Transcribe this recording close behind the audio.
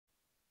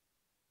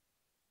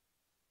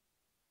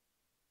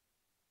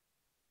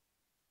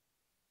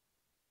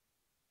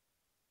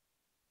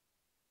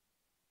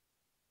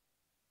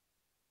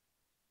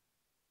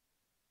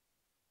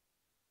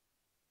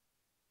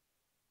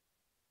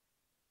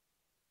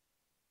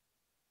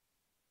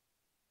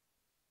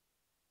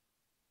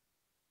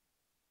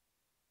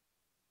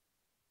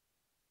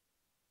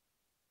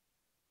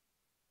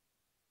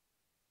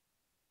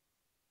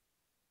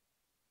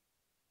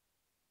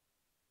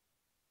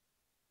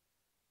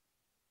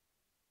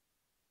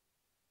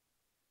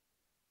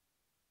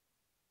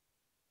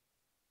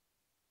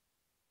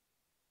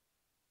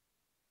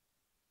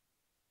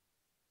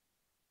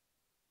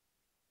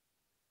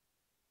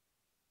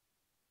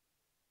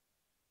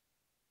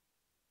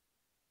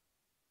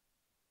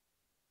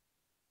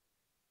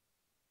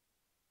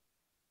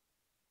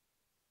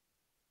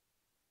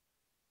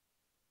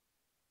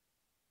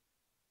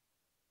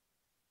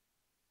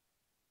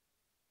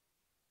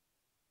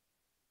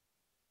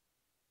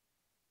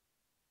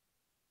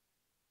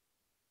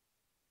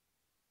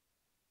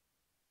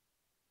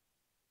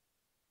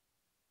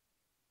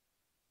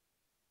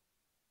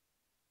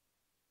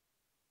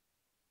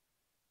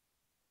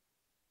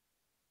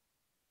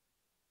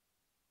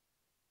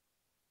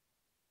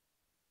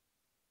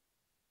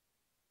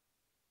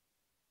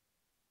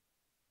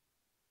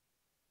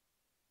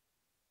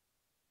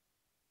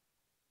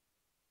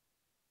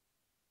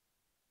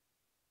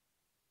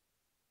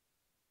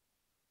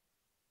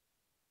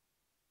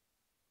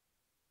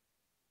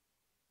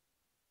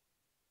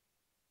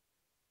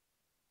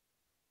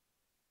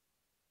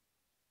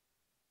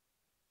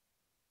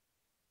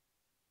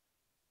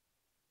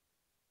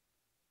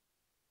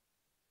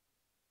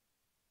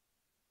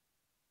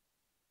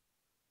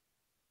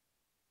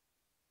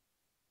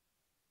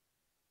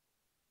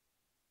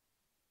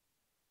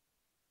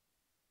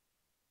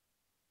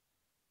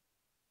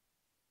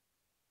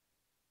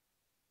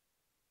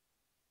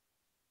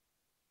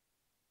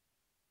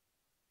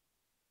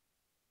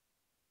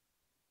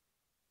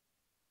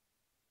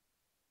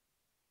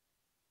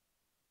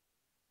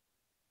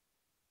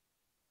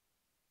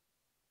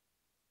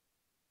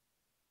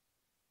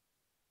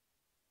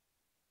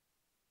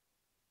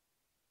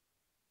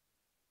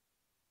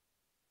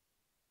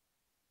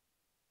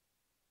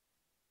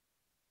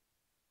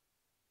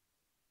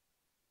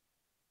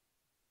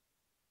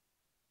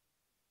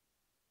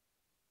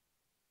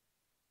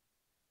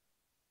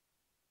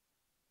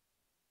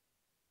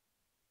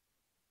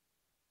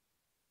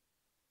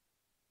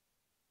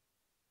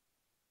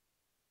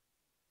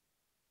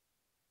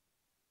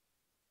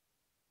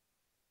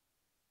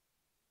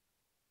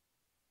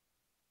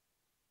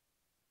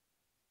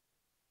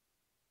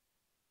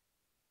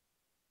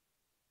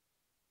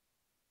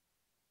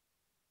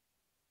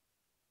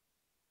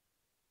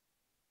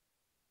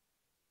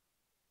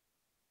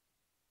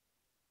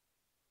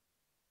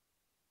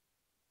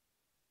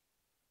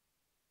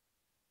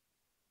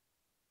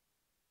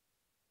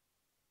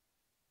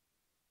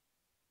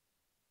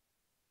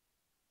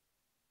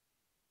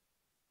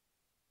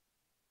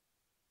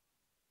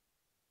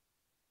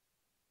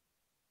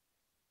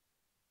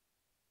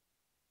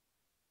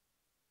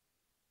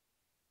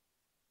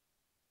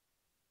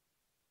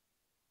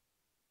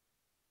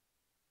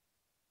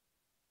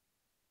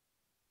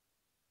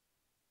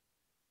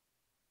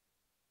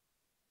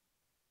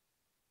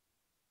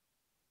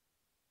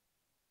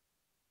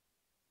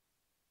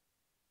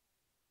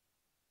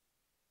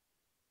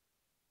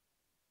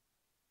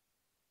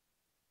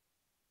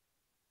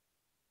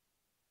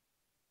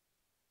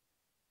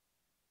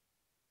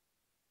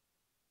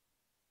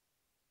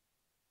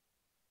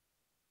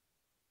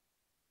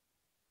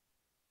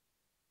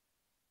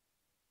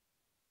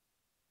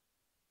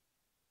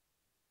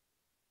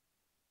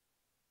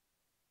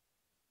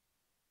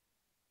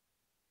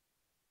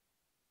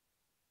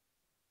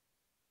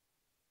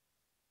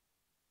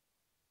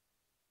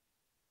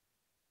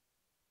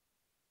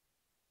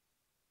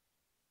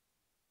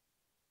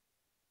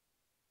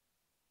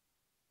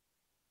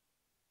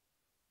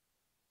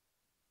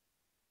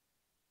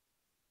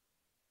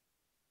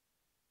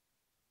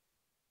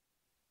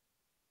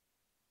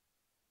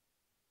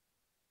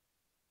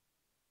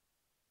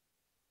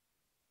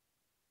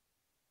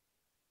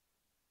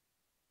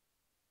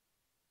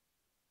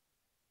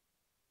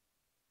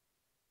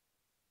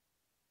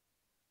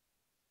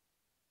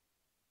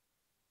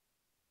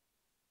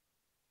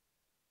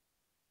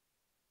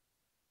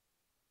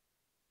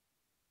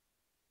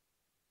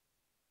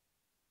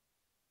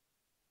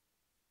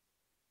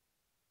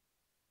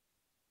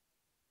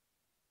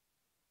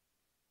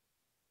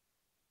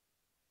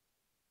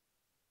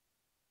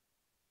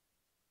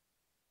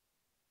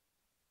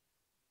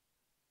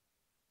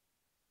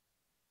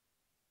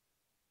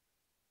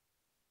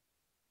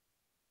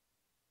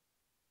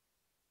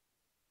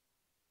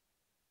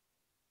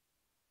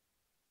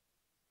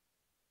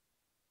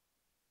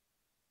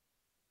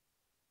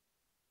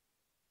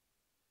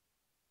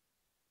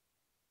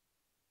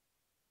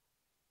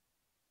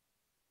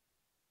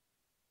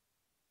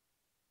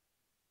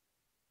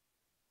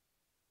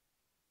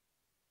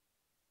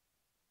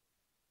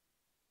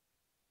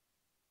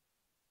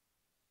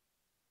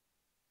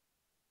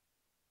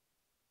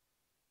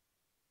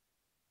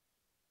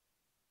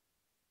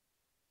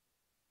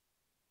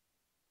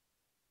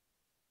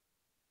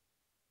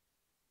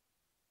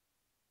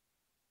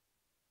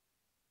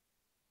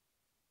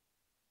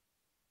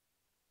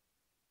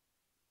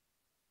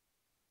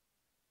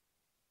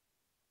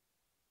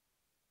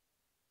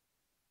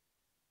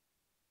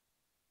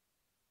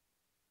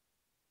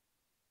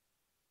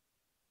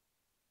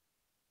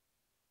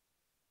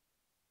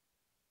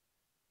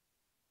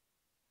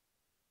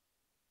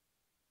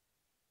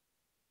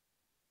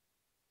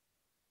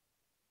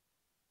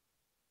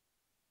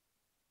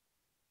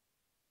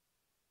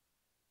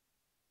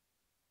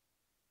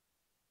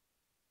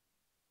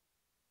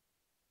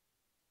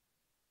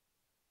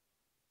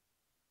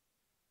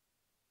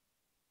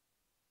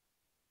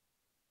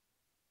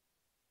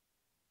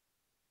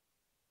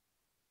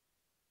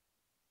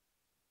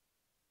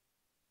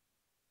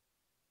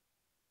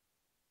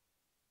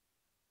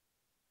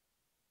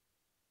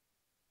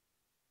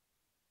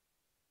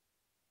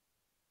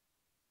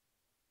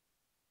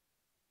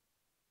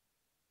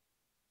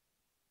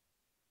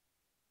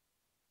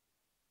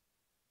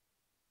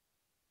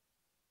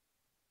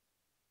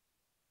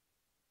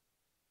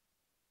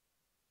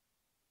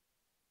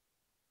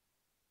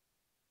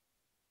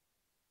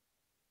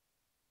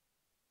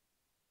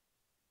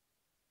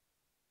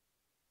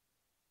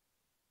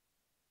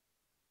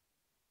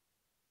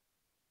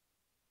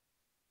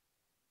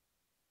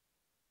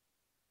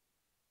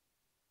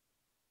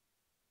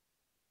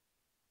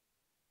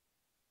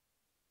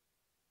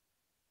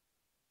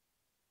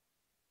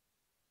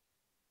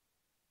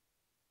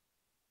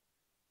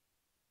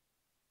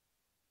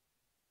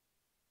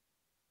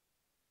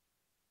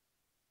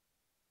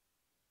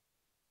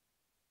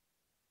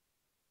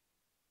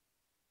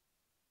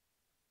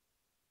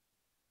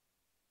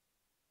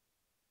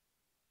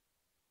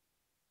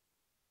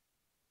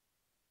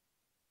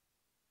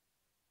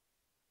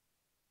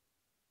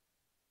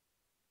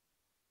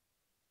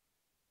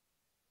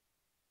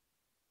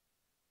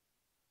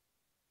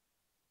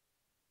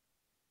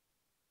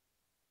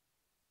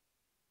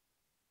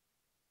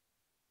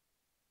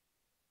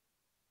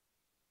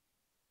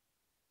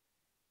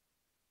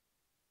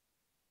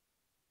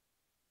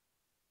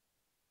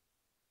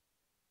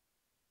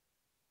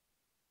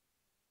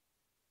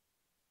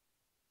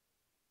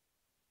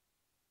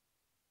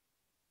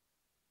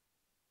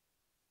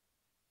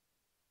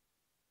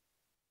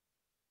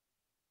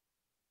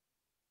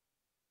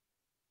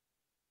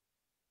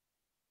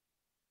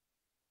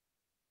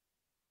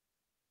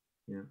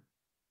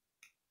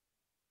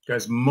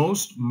Guys,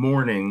 most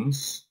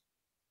mornings,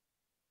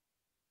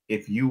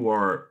 if you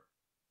are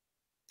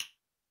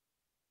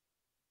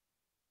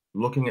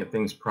looking at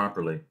things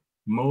properly,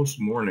 most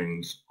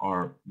mornings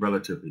are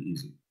relatively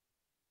easy.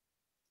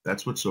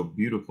 That's what's so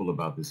beautiful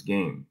about this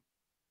game,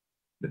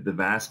 that the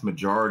vast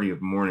majority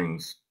of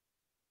mornings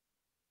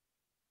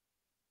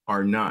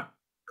are not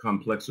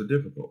complex or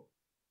difficult.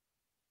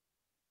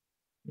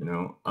 You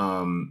know,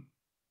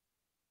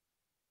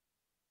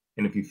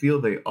 and if you feel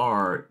they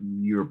are,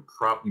 you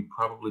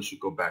probably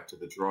should go back to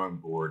the drawing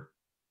board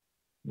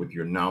with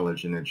your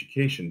knowledge and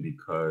education,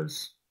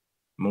 because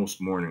most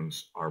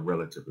mornings are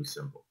relatively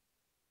simple.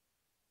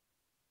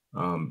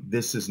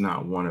 This is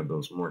not one of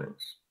those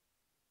mornings,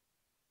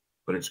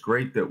 but it's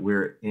great that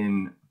we're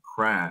in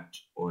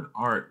craft or an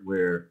art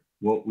where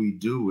what we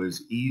do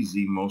is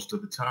easy most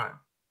of the time.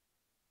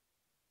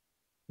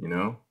 You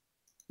know,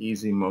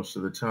 easy most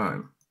of the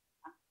time.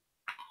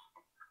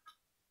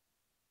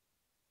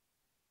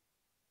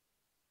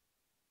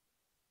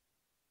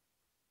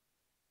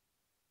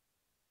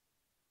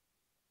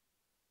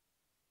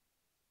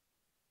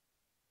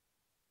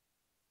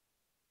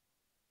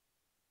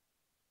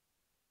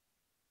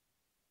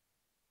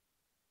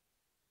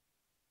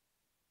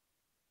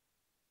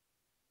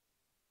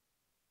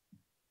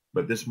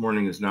 But this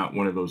morning is not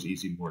one of those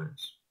easy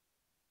mornings.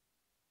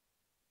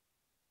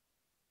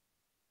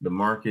 The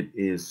market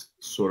is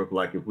sort of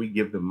like, if we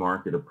give the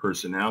market a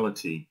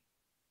personality,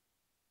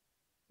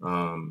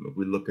 if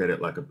we look at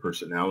it like a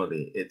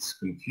personality, it's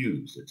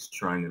confused. It's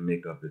trying to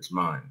make up its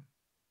mind.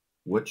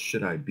 What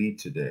should I be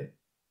today?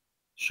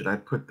 Should I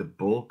put the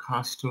bull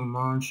costume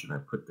on? Should I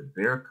put the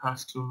bear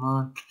costume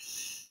on?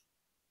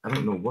 I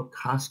don't know what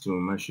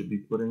costume I should be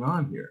putting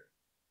on here.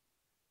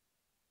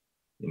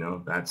 You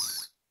know,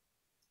 that's,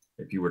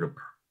 if you were to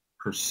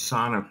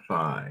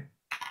personify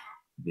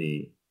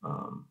the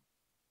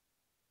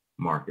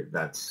market,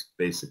 that's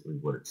basically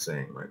what it's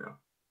saying right now.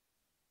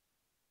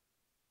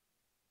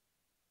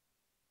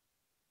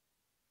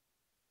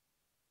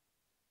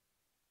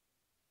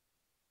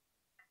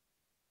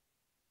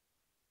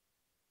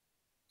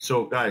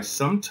 So guys,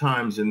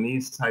 sometimes in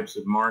these types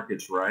of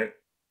markets, right,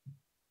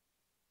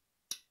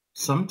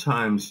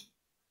 sometimes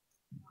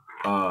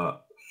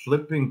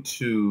flipping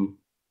to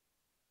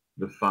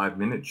the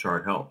 5-minute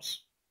chart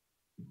helps.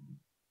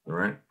 All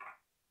right.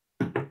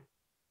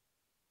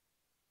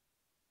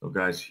 So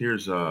guys,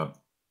 here's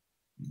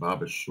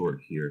Baba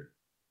short here.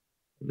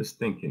 This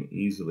thing can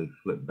easily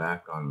flip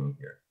back on me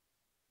here.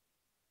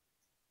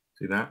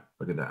 See that?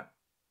 Look at that.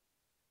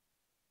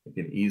 It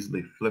can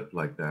easily flip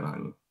like that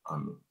on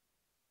me.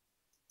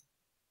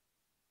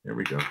 There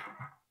we go.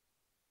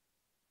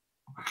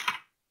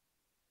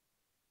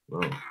 Whoa.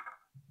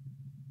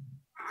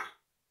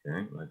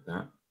 Okay, like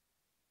that.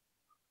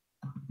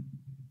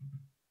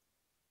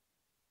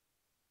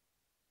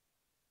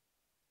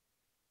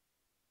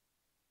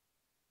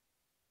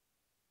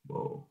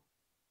 Whoa.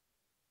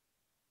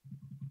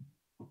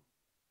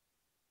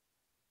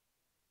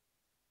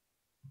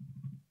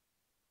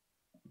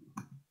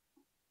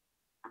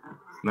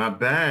 Not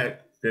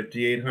bad.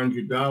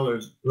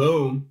 $5,800.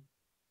 Boom.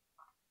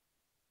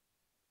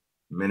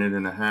 Minute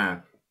and a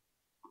half.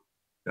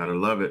 Gotta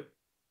love it.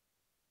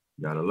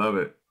 Gotta love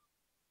it.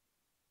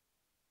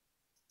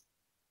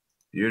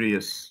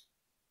 Beauteous.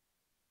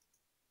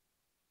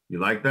 You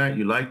like that?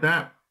 You like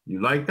that? You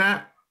like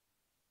that?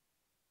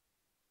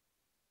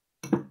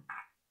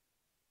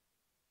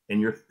 In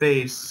your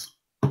face.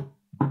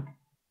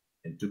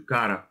 En tu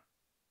cara.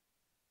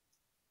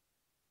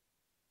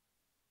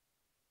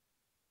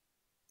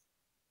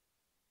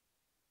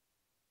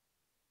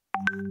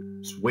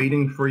 Just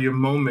waiting for your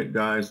moment,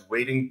 guys.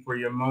 Waiting for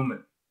your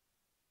moment.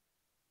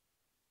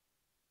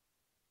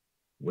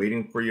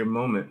 Waiting for your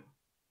moment.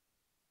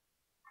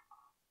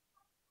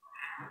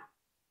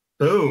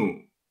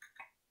 Boom.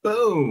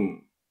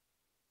 Boom.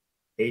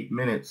 8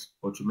 minutes.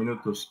 8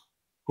 minutos.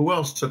 Who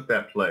else took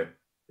that play?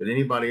 Did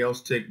anybody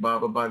else take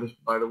Baba by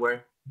the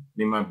way?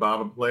 Any of my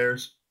Baba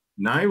players?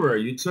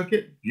 Naira, you took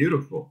it?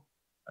 Beautiful.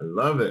 I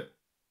love it.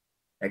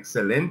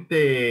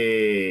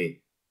 Excelente.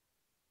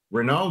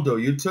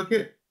 Ronaldo, you took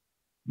it?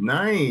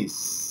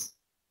 Nice.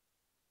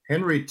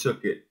 Henry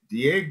took it.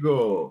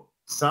 Diego.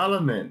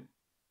 Solomon.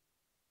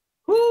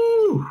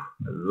 Whoo!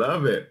 I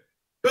love it.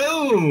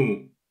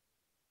 Boom!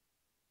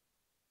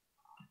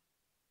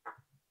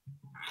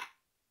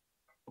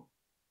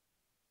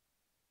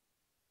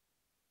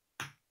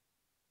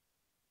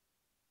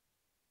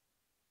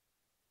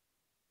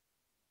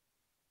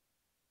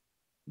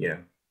 Yeah,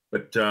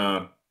 but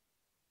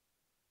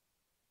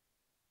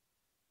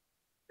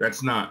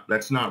that's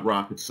not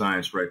rocket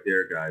science right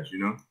there, guys. You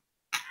know.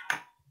 Let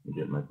me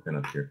get my pen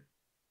up here.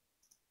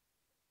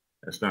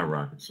 That's not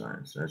rocket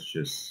science. That's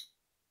just,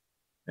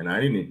 and I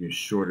didn't even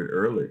short it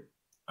early.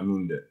 I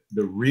mean,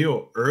 the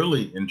real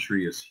early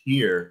entry is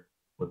here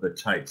with a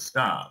tight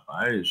stop.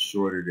 I just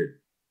shorted it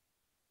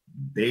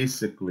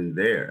basically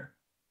there.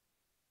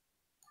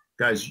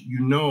 Guys,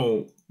 you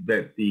know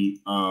that the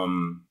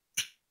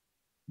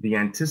the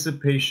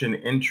anticipation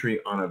entry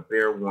on a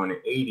bear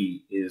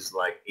 180 is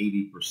like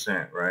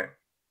 80%, right?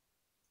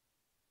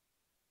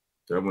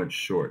 So I went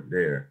short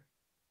there,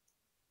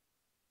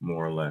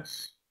 more or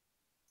less.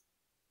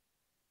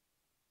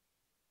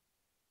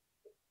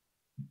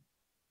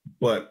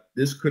 But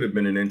this could have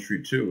been an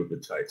entry too with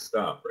a tight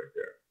stop right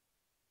there.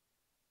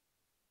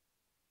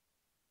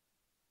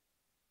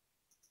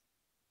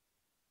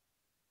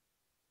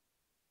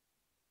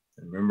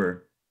 And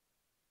remember,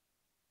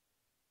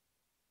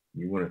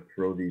 you want to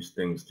throw these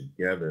things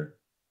together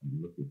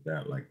and look at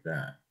that like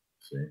that.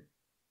 See?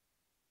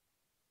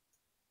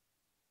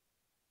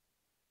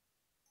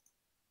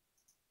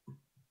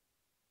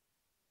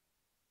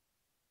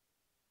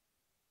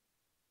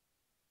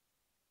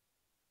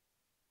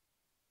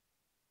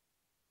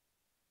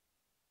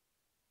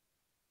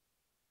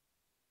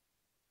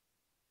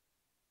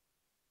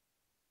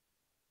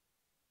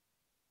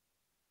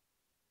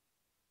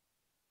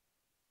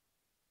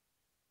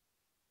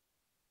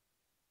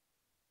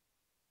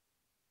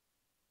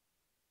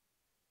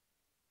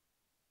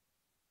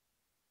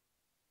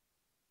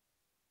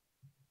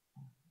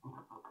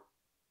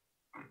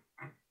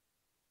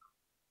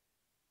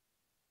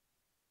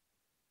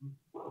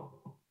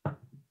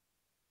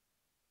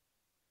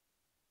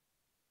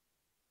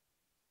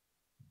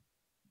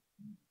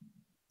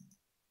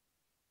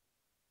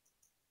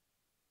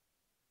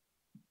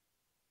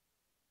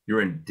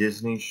 You're in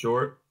Disney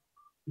short.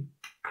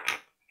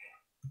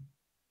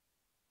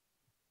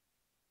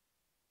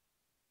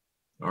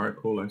 All right,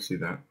 cool. I see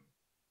that.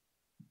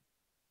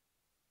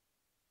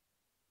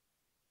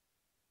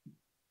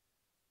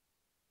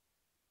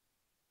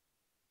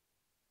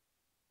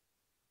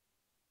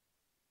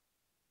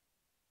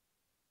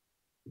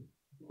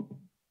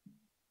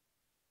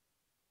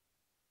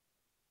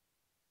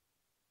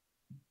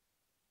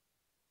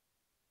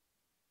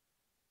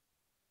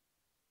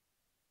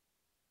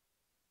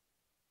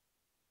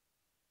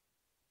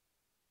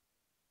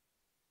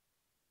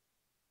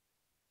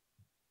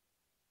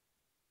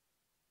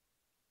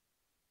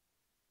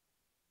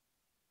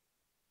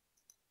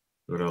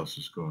 What else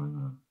is going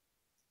on?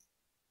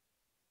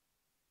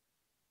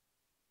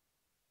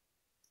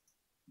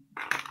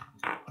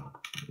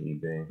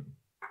 eBay.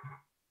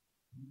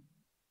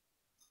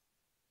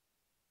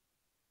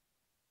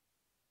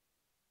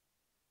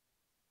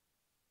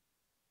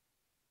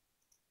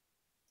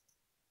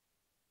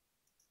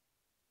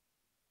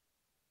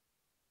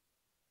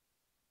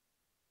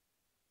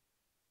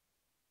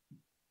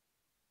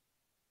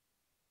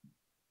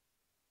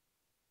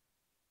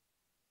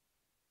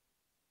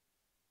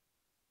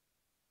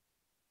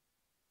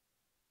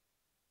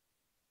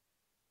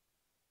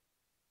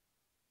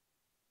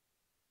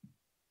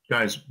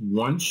 Guys,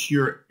 once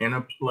you're in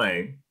a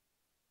play,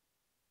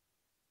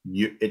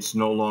 it's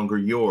no longer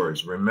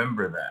yours.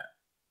 Remember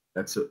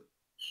that.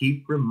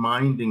 Keep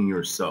reminding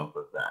yourself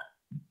of that.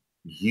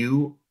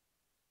 You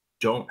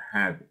don't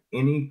have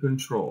any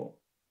control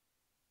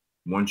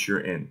once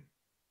you're in.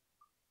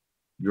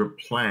 Your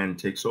plan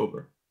takes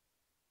over,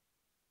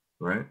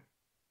 right?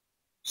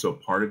 So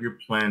part of your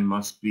plan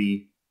must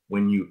be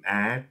when you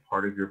add,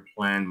 part of your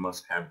plan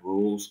must have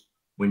rules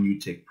when you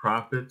take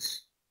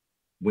profits,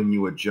 when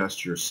you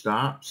adjust your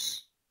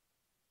stops,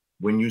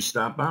 when you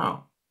stop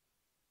out.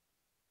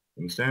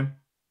 Understand?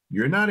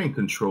 You're not in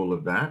control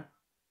of that.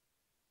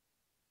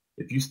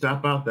 If you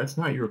stop out, that's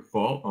not your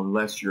fault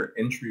unless your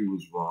entry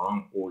was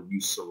wrong or you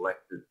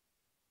selected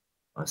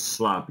a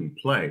sloppy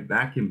play.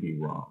 That can be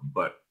wrong.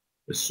 But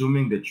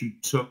assuming that you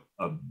took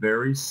a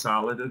very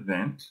solid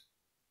event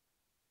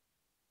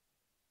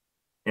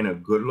in a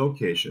good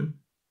location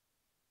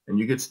and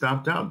you get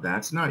stopped out,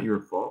 that's not your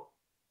fault.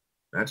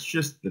 That's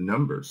just the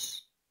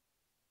numbers.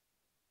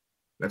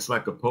 That's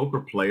like a poker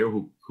player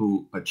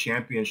a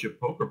championship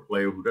poker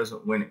player who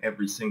doesn't win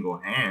every single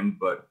hand,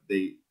 but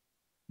they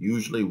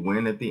usually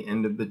win at the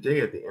end of the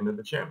day, at the end of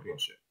the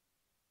championship.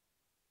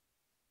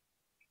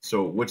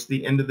 So what's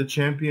the end of the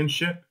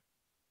championship?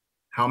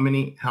 How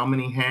many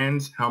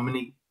hands, how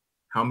many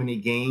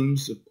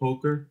games of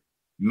poker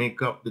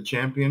make up the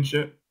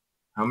championship?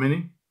 How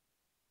many?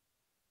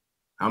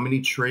 How many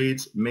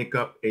trades make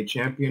up a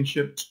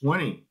championship?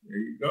 20. There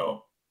you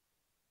go.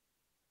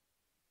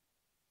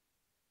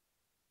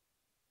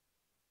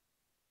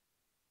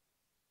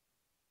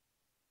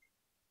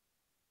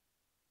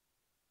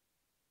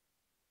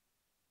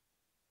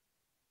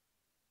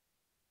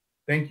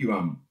 Thank you,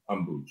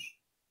 Ambuj.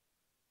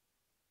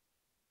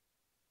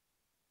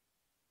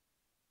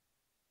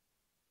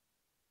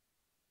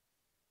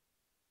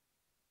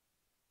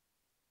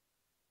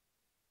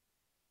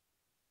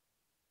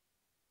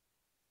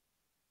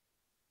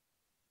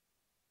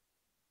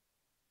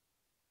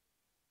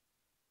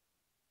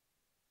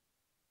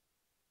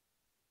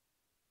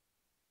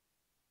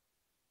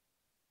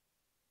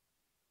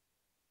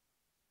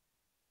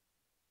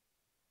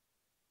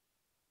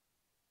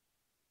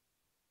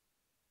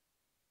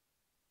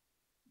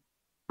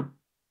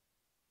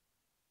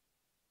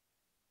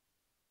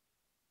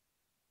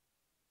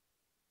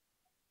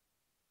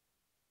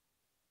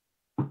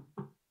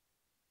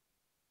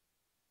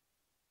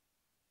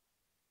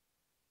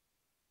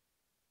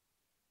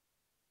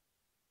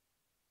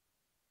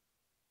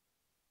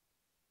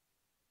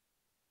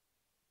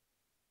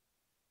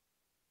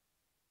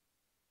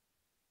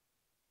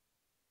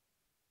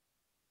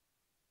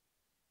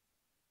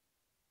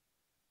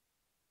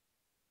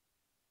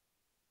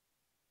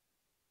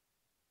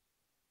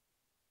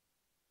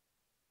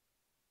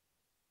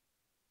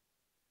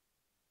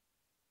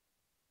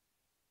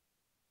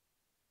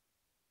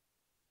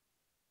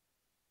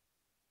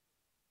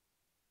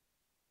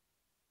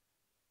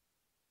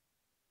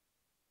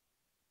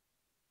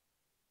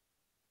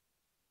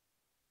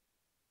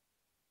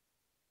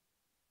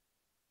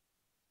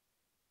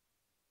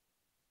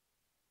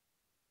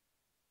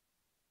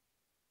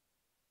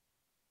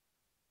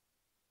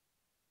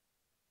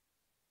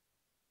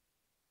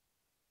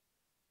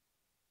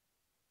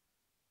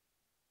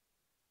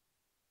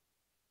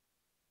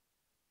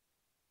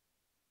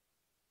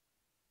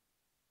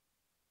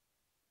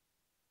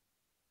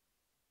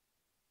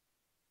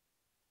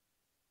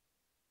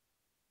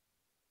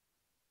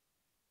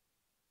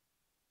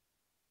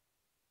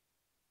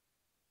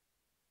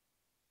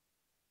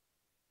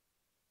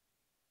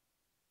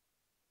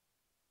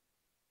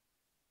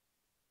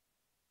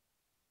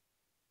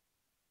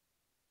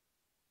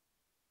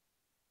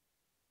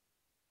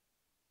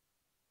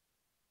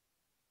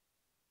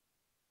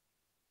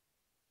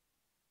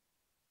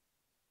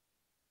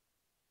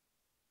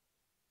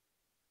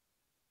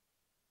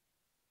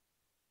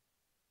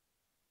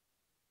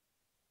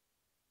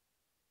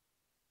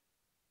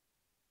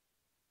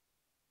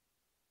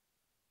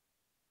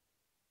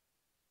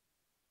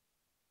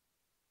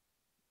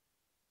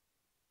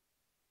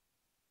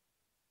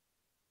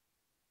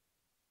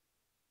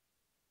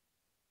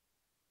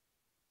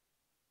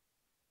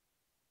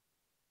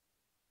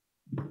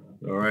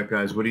 All right,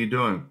 guys, what are you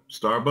doing?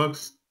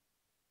 Starbucks?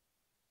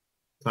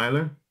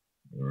 Tyler?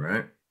 All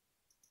right.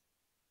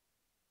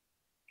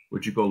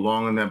 Would you go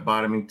long on that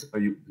bottoming?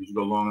 Did you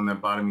go long on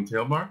that bottoming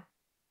tail bar?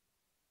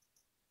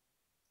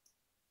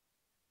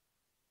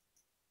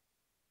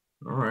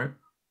 All right.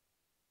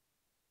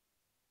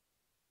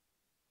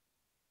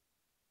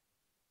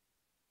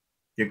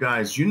 Yeah,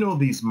 guys, you know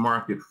these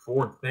market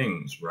four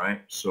things,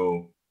 right?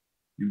 So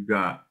you've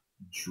got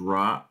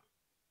drop,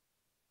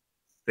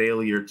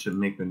 failure to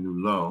make a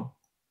new low,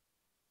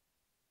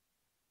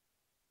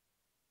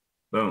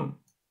 boom,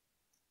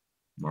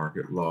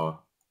 market law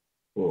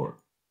four,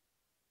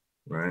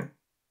 right?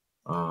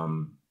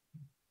 Um,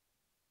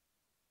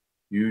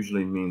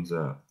 usually means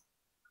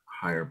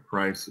higher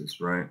prices,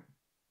 right?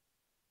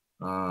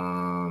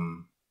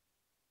 Um,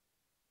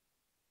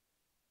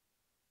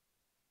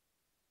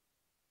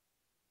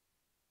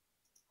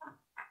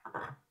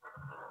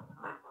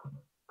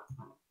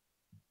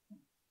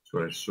 that's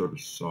what I sort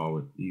of saw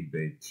with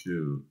eBay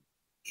too.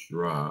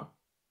 Drop,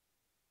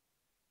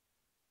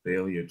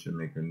 failure to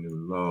make a new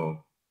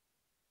low.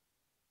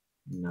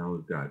 Now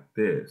we've got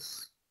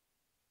this.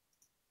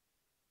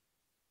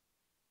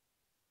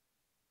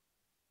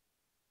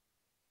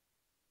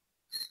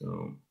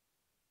 So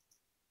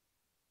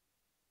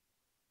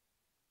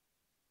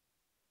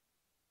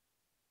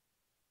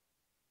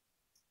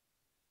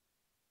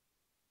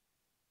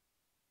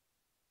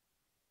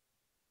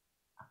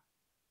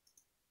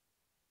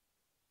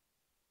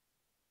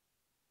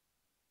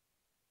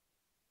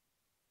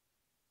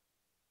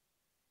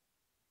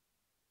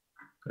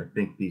I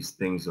think these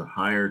things are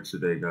higher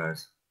today,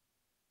 guys.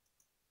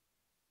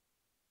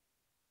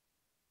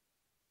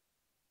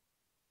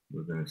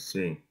 We're going to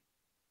see.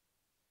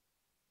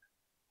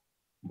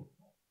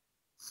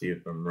 See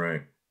if I'm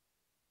right.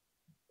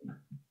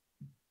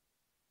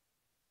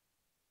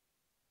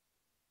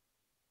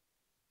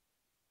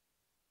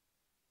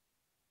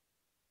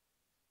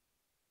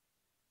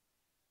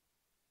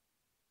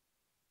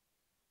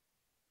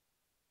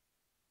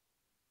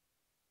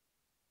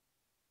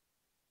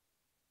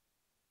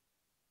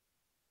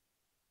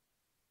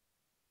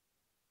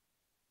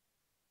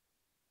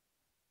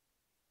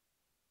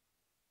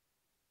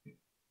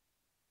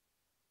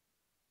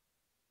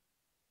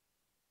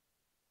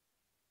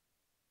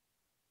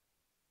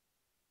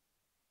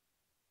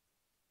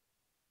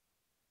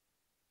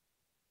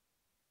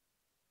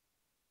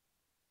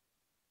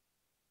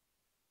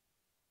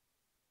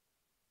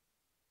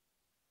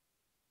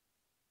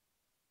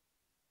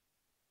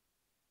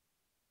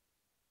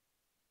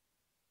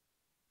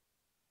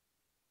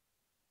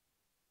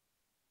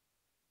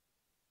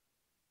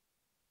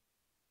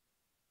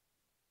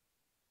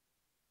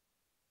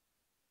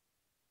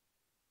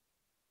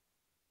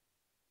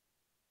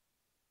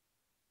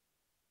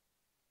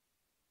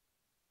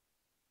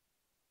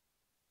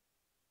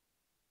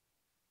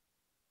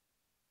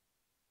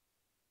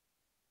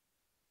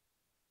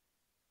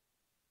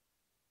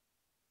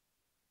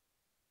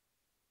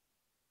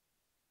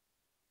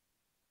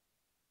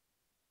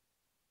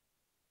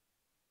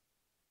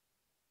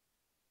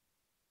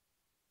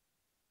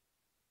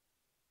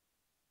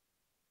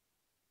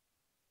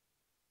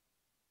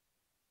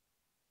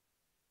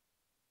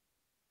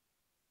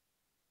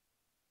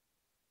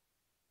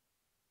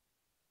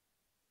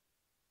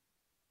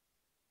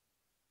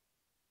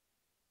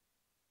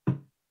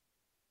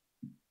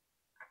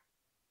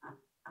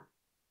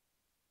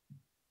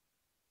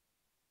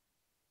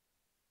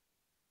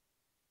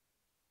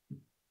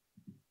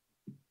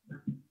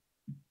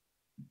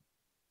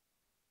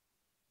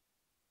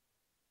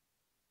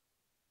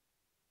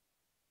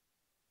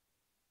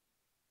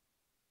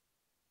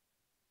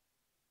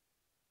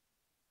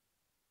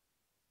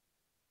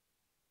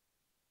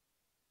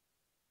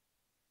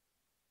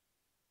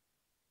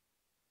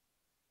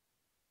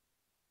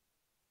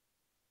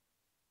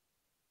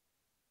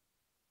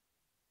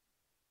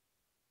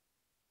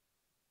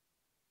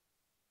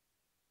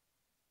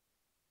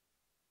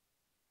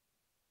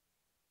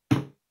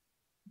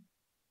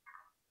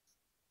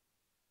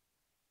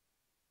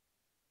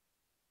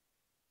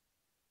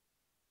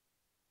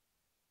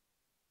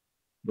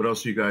 What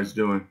else are you guys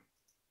doing?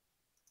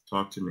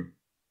 Talk to me.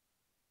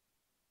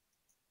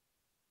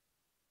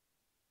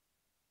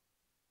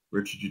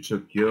 Richard, you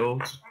took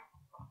guild.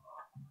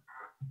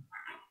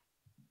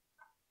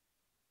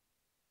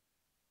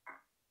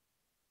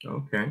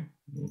 Okay.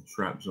 Little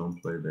trap zone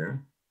play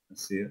there. I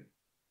see it.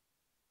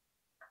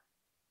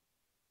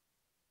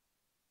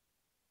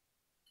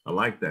 I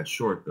like that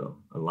short though.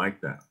 I like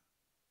that.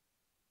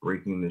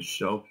 Breaking this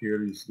shelf here,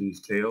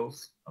 these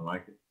tails. I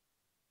like it.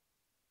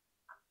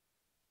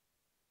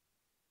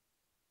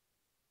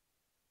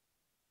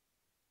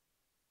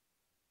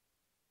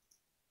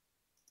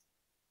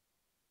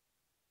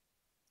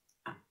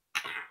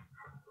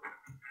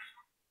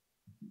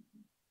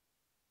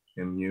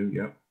 MU,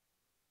 yep.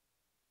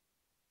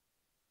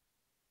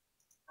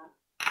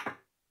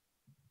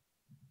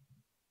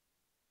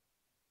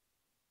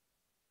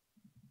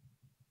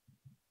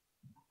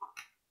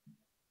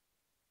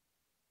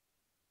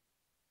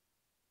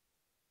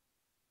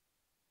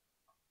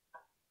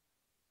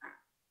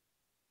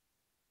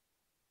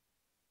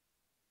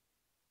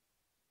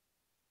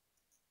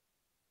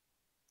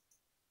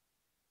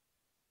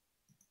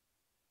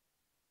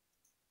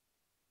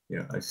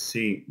 Yeah, I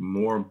see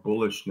more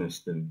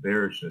bullishness than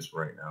bearishness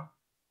right now.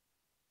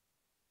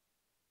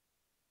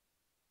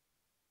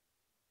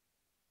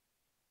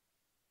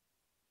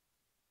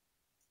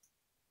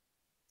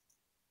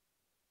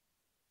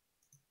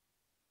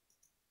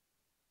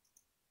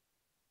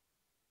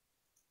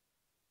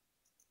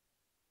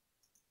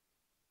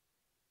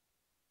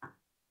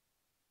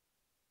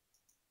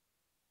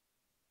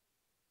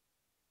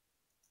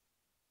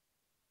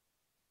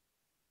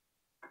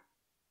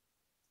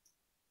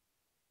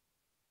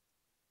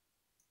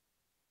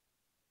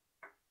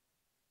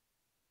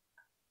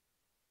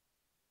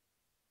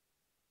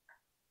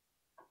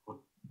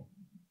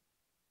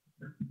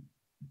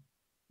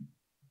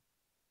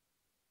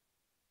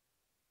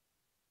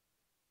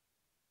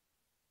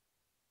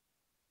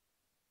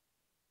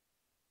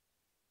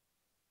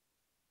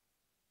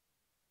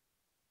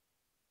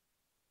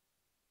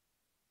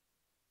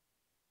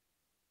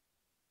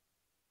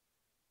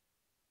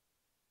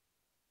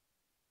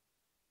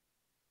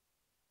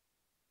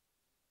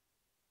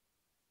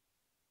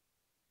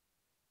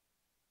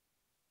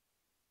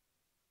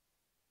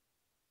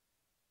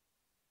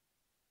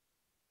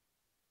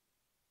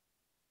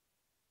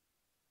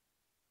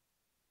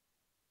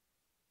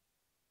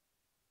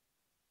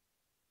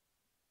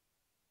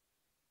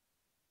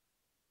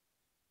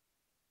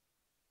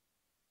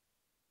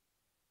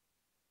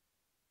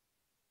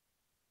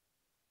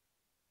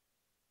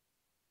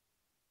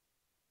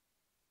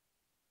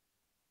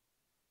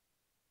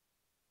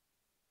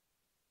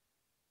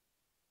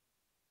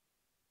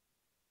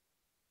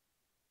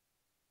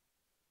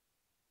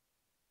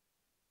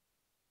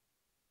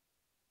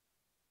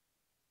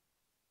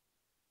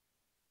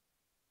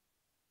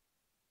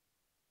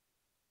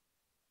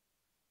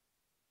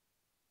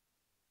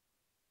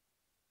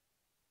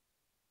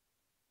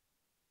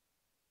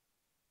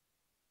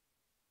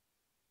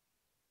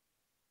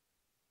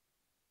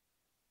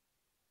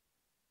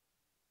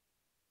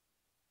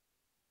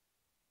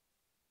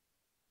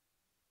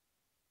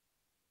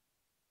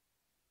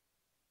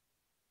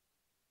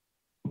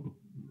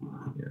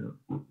 Yeah,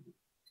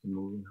 it's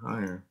moving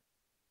higher.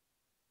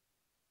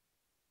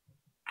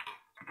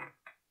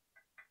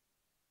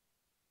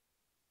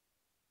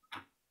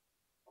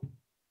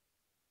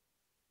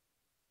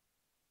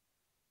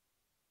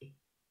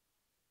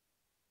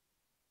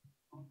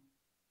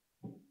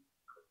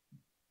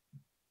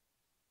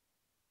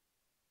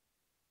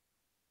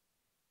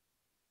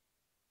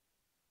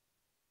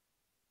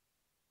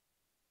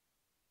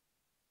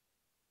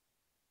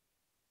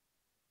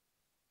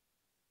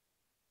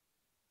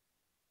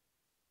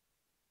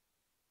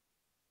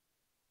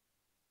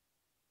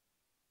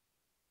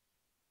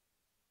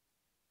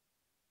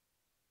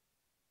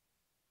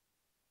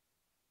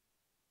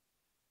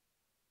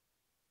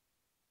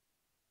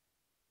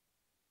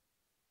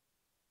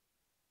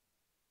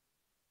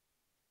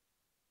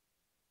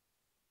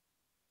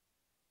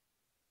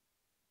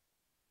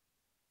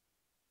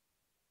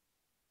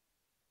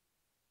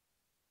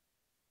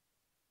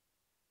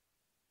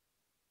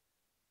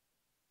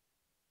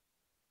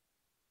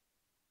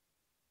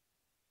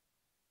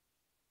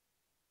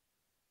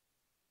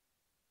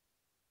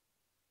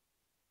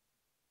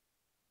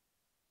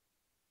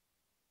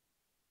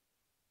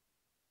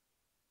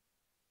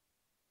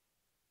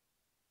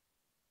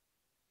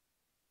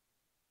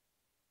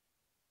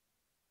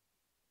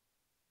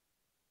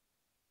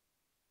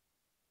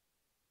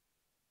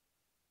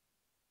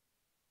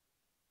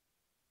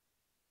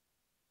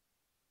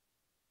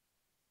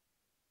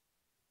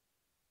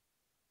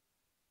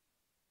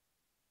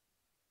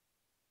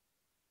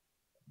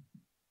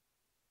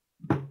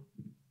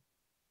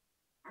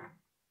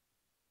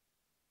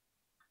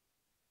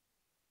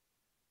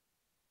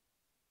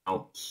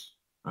 Helps.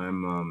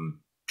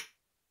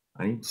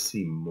 I need to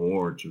see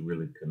more to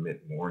really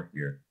commit more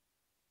here.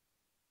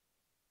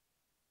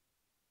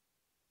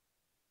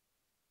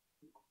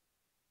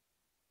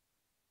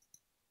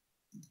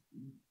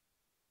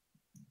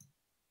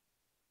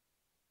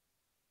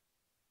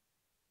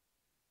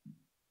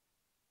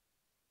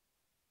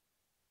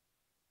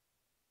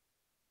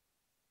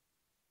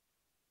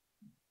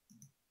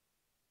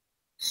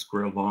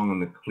 Square along on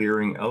the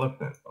clearing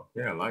elephant.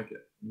 Okay, I like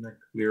it. And that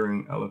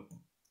clearing elephant.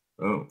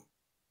 Oh,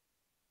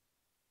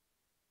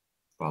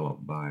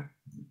 followed by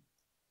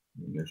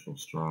the initial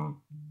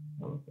strong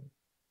elephant.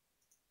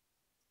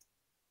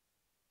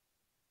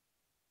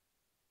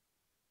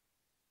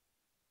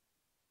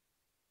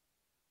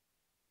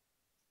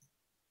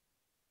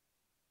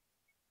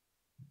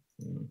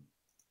 Mm,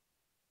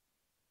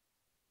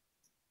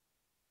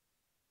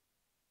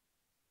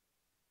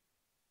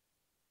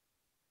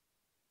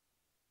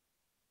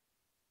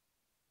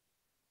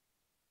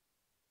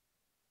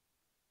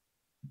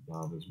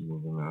 Bob is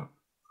moving up.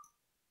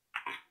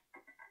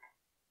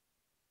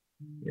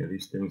 Yeah,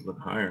 these things look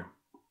higher.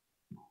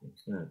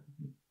 What's that?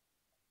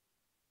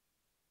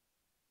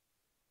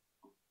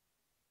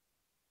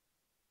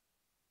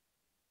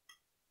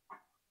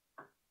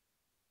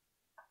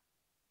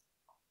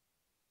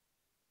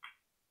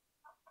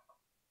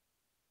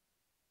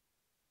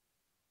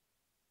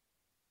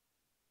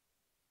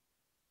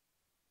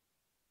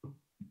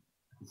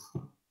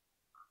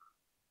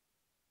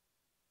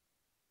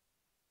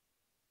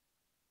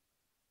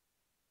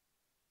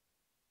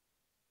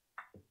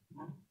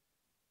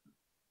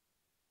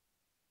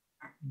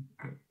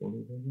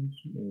 Oliver once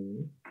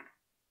more.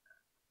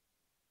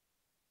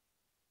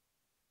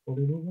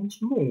 Oliver once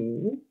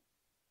more.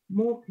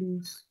 More,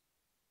 please.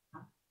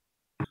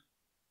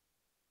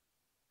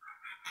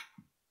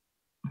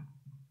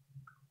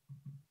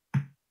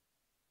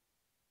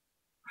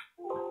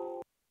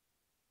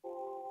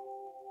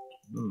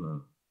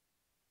 No.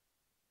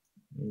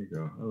 There you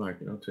go. I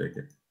like it. I'll take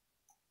it.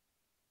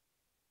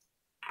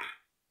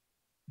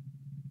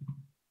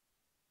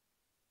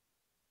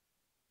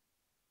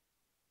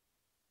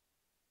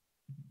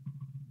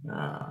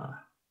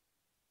 Ah,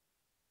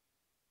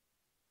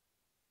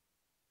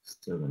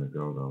 still gonna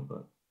go though,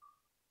 but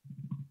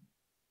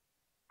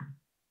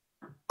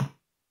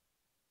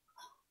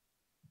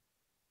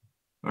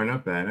all right,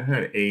 not bad. I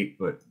had 8,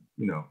 but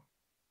you know,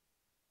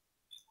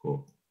 it's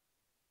cool.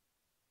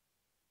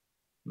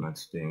 I'm not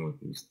staying with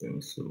these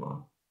things too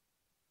long.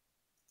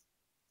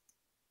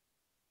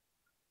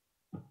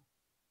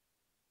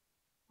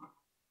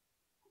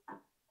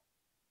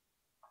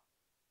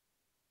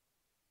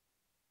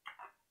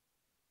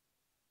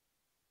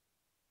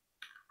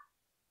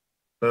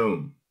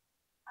 Boom.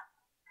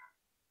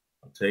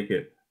 I'll take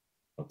it.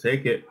 I'll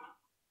take it.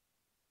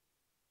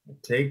 I'll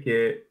take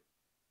it.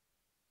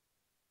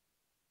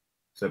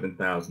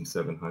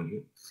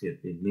 7,700.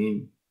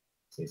 7,000.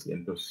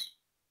 600.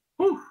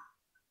 Whew.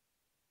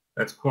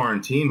 That's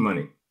quarantine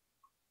money.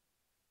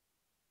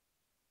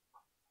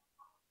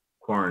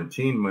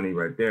 Quarantine money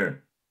right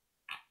there.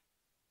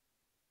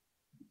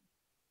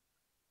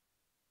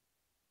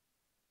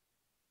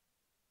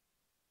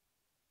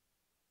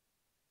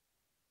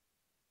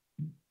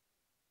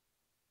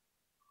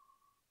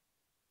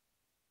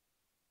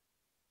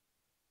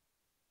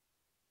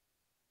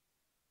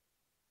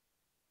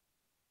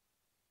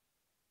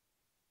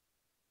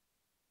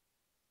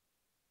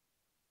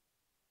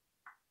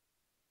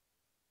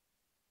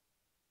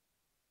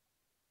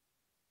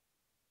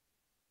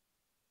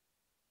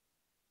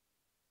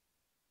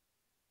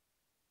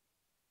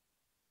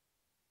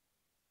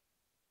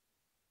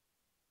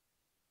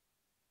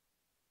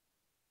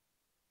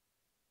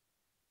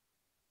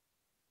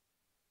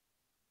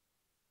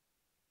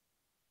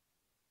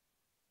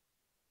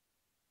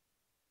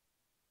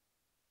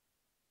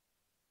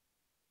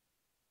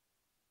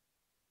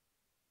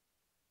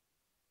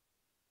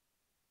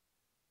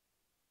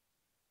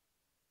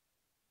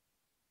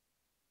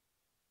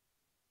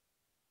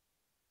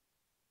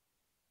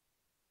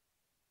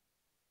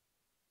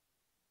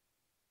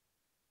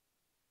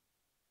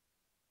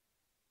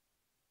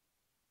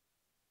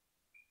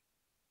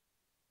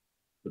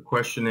 The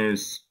question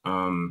is,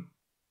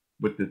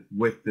 with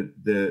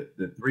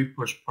the 3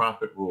 push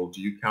profit rule,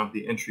 do you count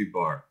the entry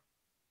bar?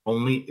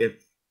 Only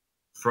if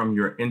from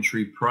your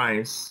entry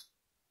price,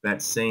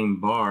 that same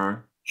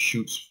bar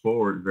shoots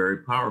forward very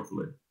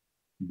powerfully.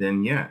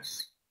 Then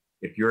yes.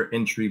 If your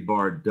entry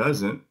bar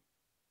doesn't,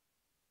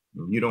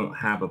 you don't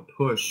have a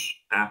push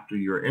after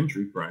your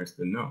entry price,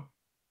 then no.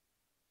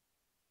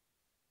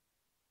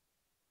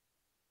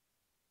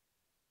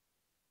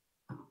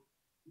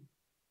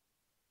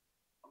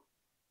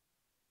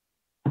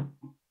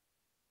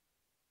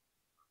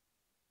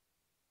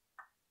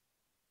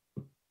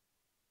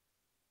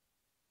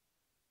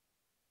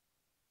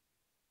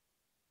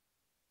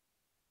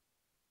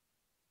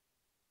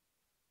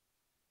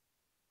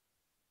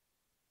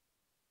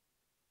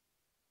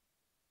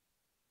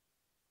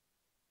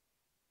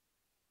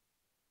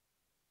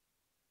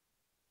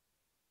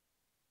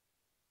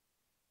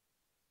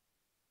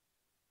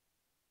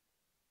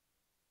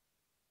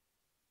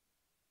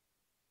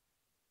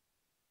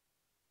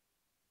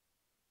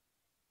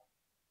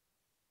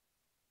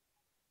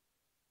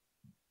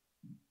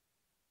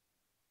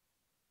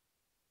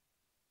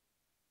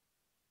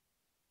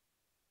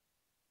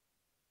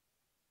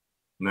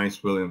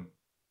 Nice, William.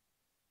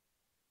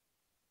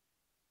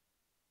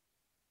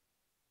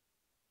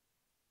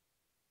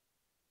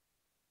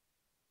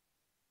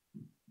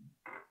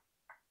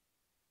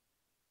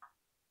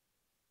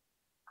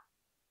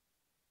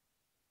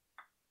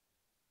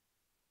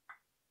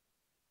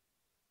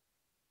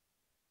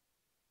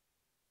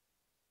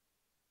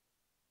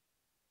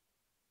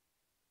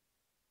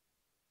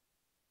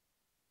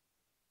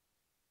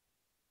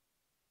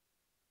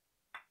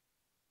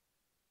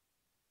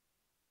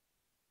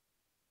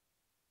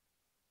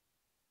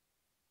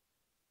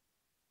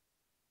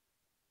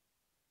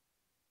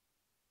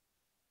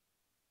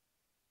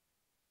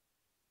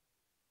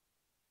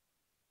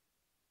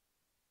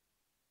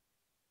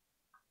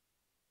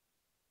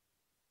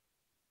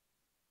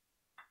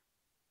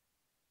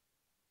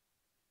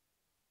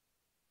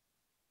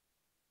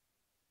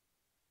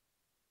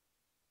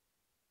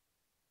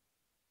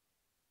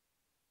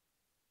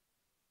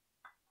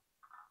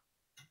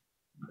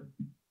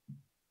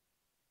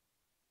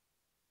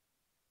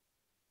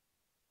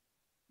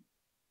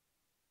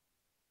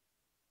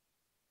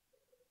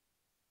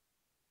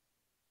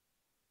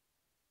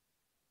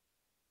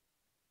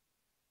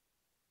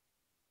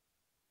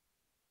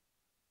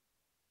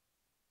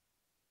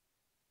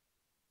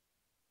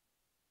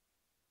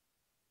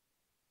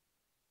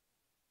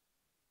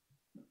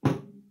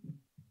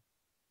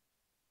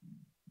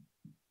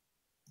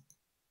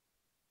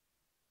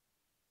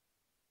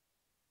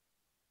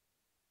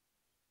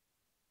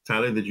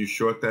 Tyler, did you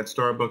short that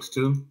Starbucks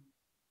too?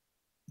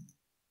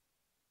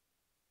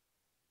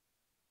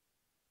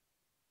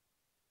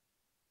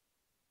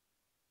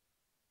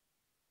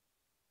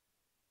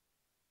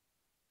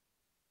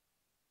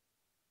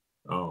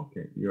 Oh,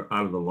 okay. You're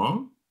out of the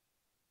long?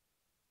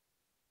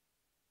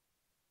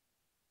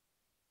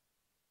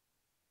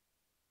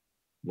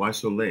 Why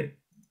so late?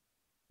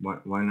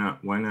 Why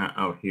not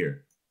out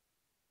here?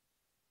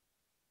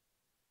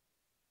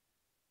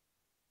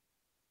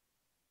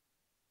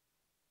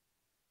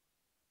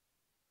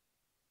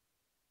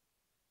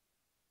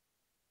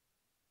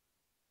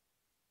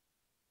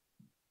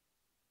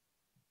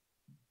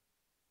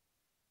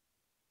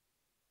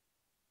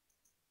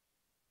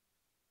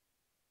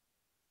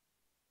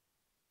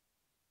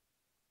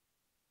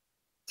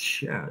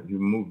 Yeah, you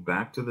move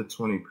back to the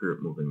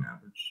 20-period moving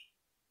average.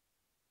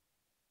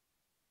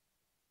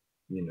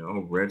 You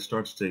know, red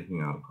starts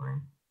taking out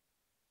green.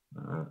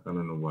 I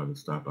don't know why the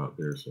stop out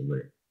there is so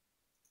late.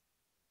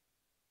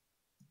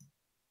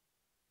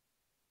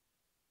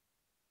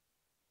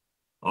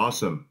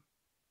 Awesome.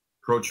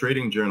 Pro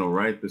Trading Journal,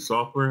 right? The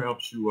software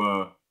helps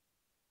you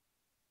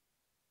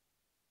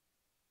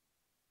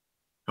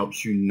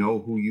know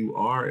who you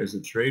are as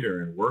a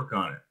trader and work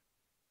on it.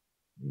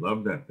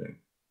 Love that thing.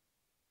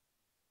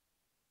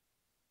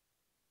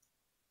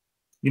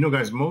 You know,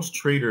 guys, most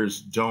traders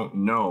don't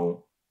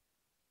know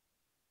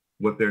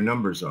what their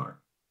numbers are.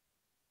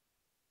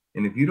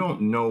 And if you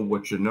don't know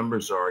what your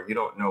numbers are, you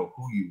don't know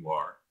who you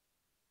are,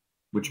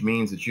 which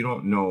means that you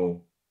don't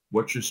know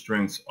what your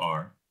strengths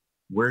are,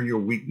 where your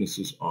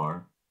weaknesses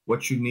are,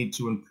 what you need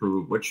to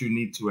improve, what you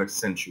need to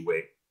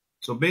accentuate.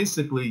 So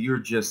basically, you're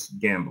just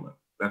gambling.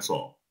 That's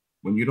all.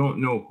 When you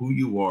don't know who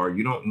you are,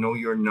 you don't know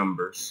your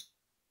numbers,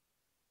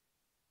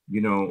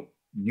 you know,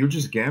 you're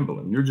just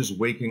gambling. You're just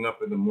waking up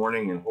in the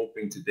morning and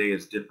hoping today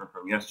is different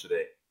from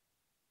yesterday,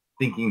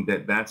 thinking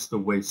that that's the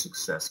way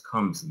success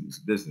comes in this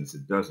business.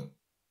 It doesn't.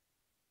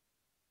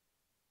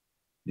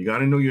 You got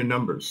to know your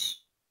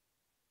numbers.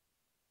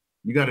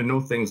 You got to know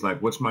things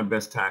like, what's my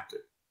best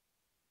tactic?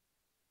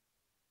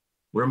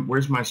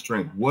 Where's my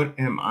strength? What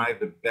am I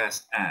the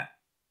best at?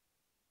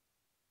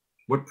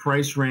 What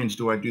price range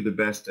do I do the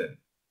best in?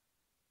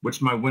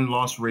 What's my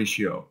win-loss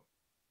ratio?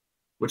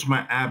 What's my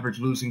average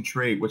losing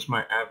trade? What's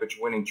my average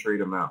winning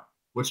trade amount?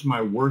 What's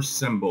my worst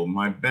symbol,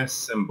 my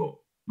best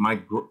symbol, my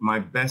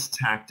best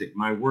tactic,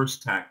 my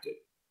worst tactic?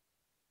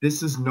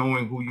 This is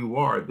knowing who you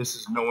are. This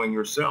is knowing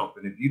yourself.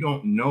 And if you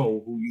don't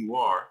know who you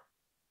are,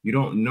 you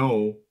don't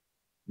know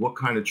what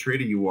kind of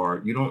trader you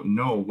are. You don't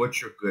know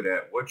what you're good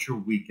at, what you're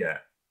weak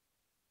at.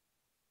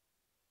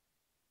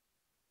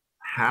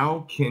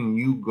 How can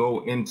you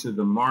go into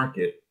the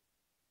market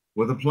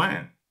with a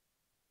plan?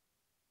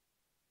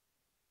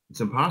 It's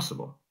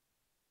impossible.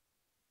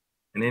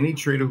 And any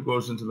trader who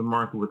goes into the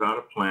market without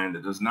a plan,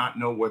 that does not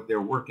know what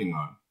they're working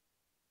on,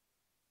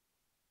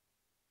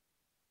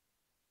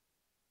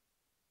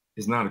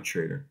 is not a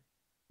trader.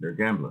 They're a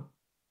gambler.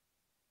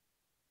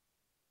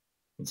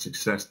 And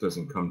success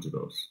doesn't come to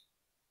those.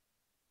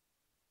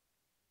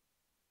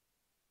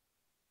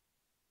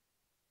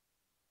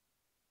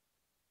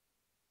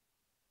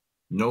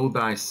 Know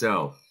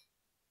thyself.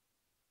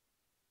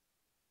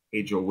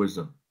 Age or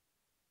wisdom.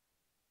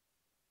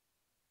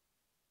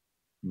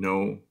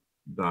 Know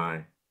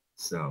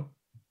thyself.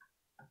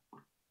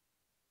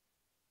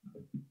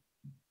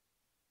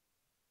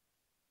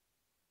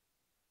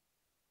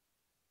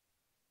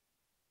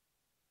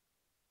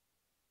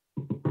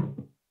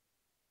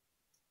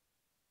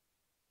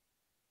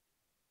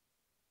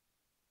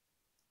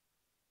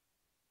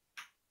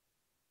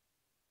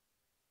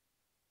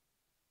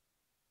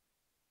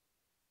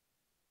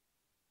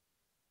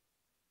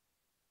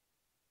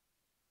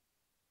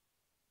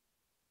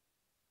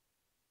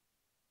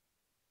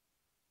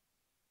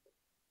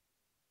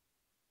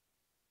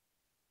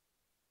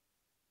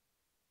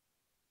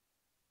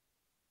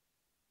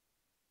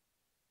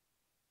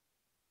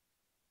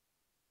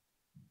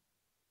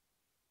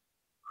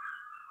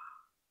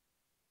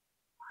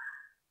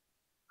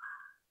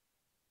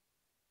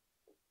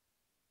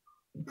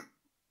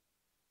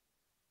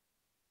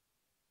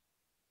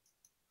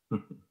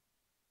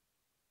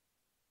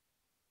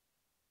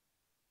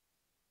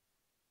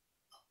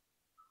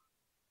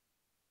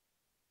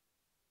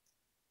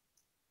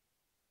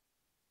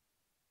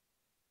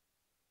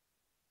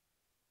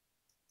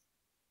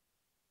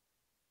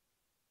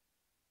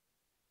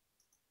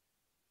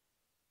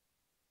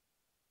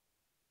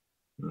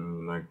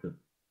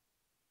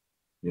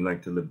 You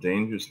like to live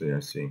dangerously, I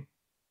see.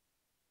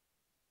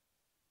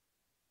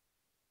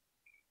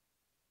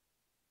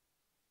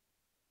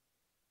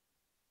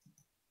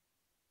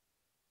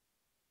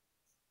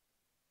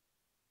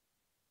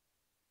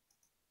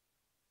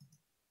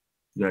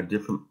 You got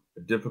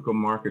a difficult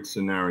market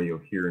scenario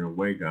here in a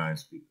way,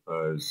 guys,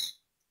 because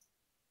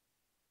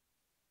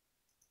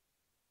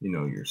you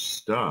know you're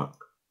stuck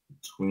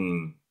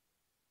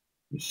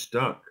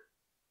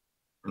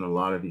in a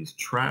lot of these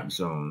trap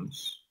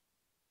zones.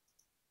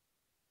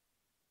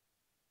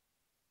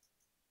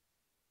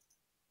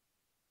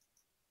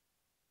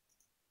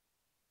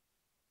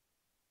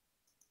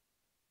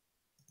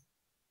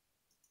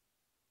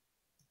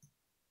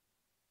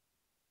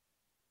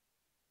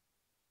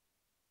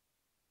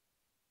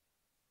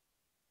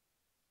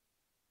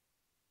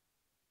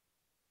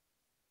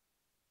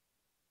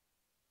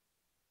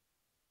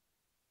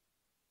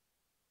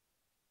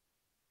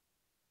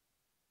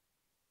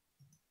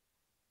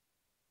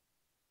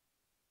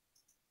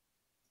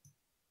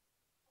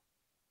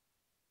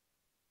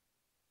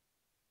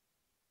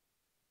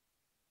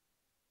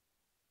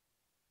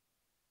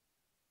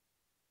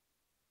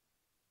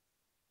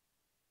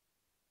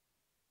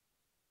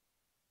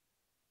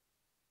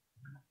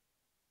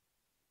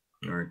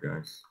 All right,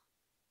 guys.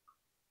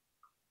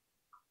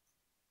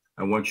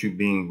 I want you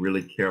being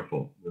really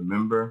careful.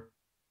 Remember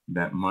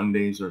that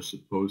Mondays are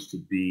supposed to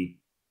be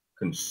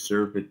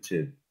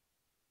conservative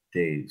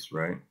days,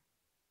 right?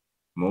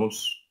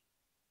 Most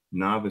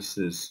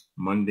novices,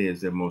 Monday is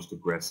their most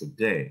aggressive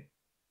day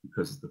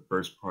because it's the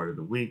first part of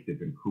the week. They've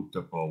been cooped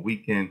up all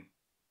weekend,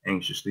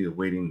 anxiously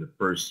awaiting the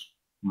first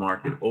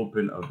market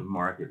open of the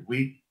market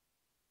week.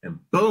 And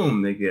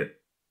boom, they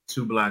get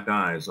two black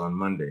eyes on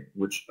Monday,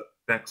 which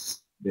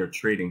affects their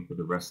trading for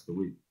the rest of the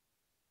week.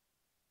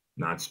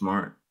 Not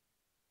smart.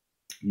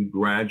 You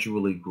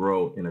gradually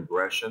grow in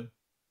aggression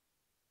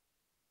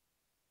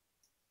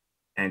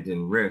and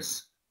in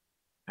risk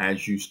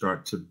as you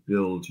start to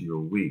build your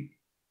week.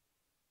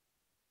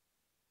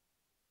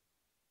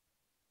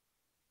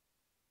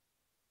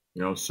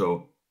 You know,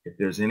 so if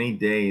there's any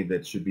day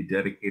that should be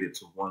dedicated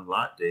to one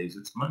lot days,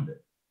 it's Monday.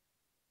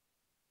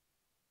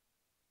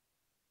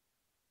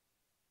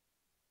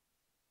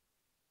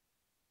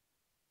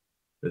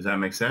 Does that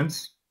make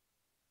sense?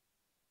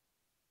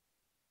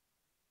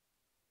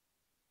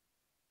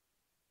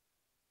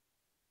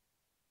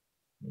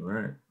 All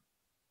right.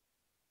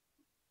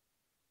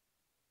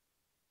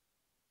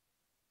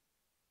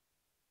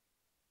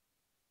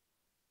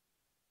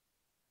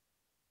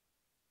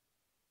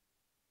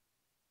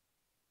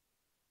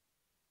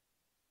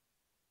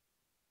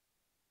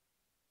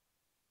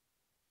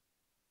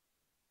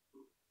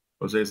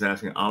 Jose is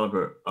asking,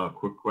 Oliver, a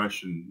quick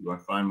question. Do I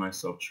find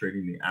myself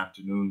trading the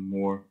afternoon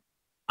more?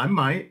 I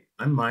might.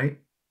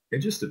 It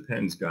just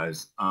depends,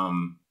 guys.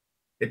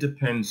 It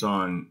depends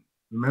on,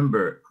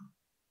 remember,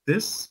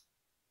 this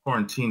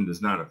quarantine does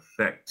not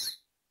affect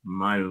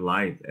my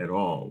life at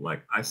all.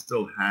 Like I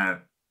still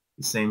have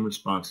the same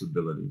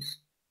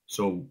responsibilities.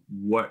 So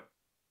what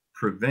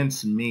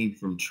prevents me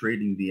from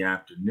trading the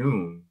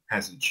afternoon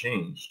hasn't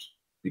changed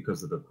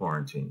because of the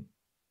quarantine.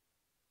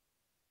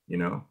 You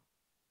know,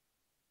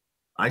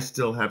 I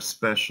still have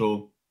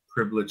special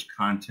privileged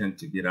content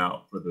to get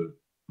out for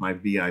my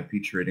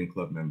VIP trading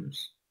club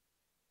members.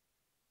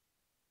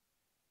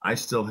 I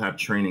still have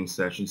training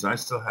sessions. I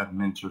still have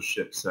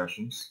mentorship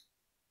sessions.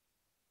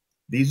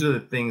 These are the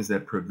things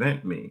that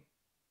prevent me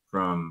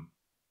from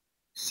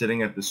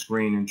sitting at the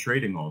screen and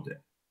trading all day.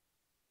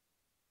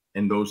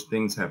 And those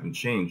things haven't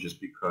changed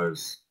just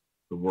because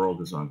the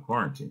world is on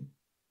quarantine.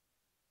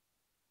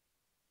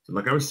 So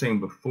like I was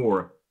saying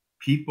before,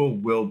 people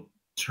will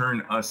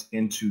turn us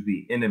into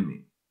the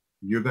enemy.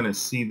 You're going to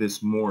see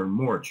this more and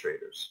more,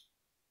 traders,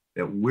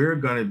 that we're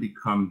going to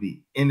become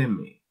the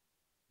enemy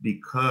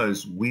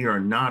because we are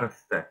not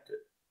affected.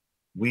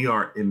 We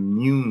are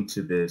immune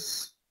to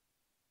this.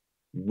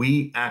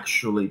 We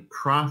actually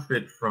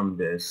profit from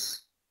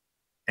this,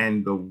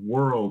 and the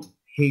world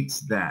hates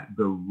that.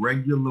 The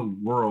regular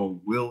world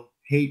will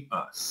hate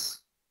us.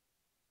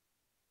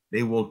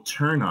 They will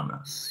turn on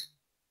us.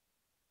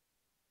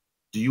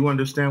 Do you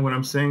understand what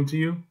I'm saying to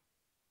you?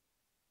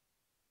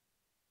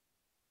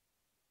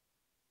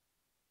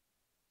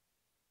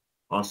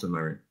 Awesome,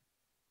 Mary.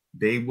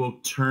 They will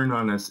turn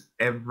on us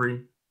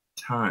every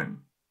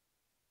time.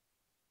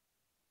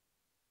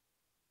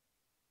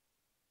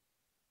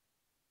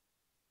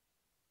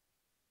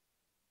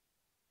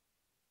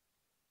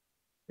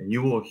 And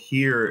you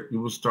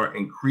will start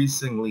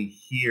increasingly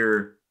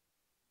hear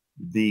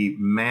the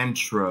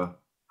mantra,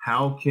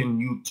 how can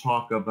you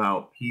talk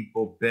about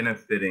people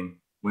benefiting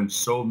when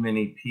so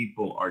many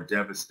people are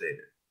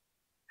devastated?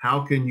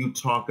 How can you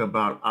talk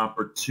about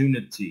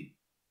opportunity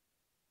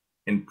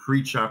and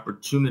preach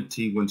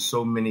opportunity when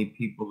so many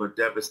people are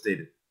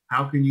devastated?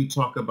 How can you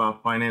talk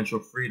about financial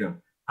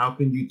freedom? How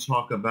can you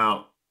talk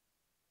about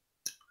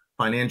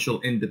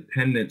financial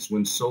independence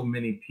when so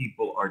many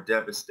people are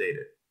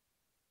devastated?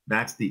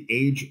 That's the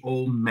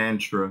age-old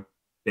mantra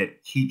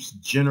that keeps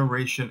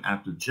generation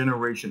after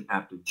generation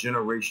after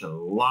generation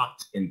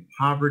locked in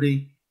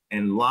poverty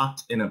and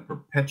locked in a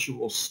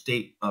perpetual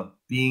state of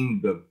being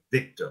the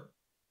victim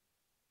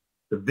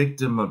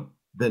of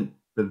the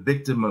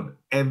victim of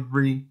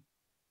every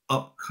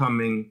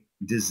upcoming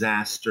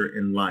disaster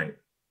in life,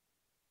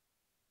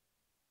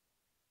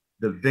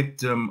 the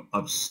victim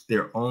of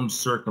their own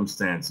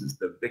circumstances,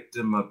 the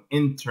victim of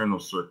internal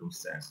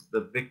circumstances,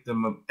 the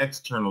victim of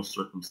external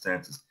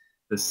circumstances.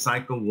 The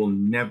cycle will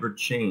never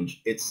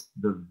change. It's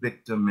the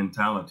victim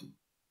mentality.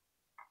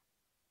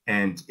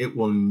 And it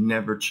will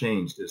never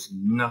change. There's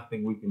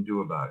nothing we can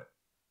do about it.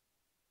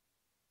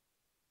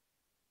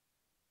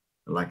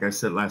 Like I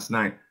said last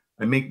night,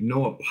 I make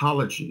no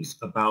apologies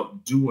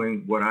about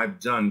doing what I've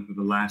done for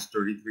the last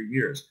 33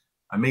 years.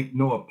 I make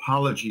no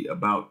apology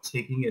about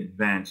taking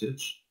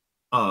advantage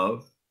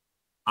of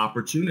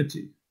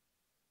opportunity.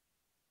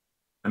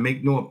 I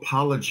make no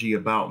apology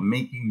about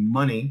making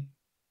money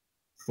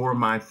for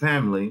my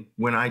family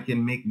when I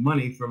can make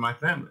money for my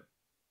family.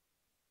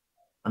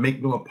 I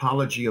make no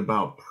apology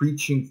about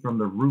preaching from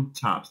the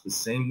rooftops the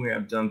same way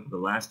I've done for the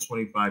last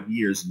 25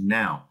 years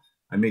now.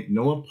 I make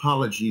no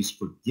apologies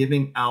for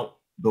giving out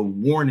the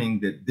warning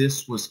that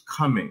this was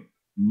coming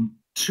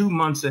 2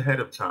 months ahead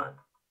of time.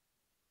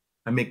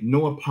 I make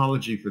no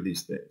apology for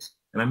these things.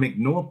 And I make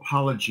no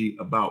apology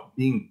about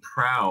being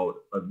proud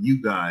of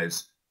you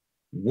guys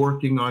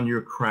working on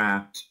your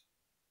craft.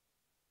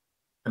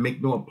 I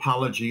make no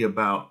apology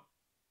about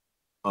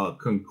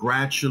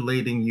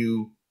congratulating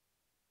you,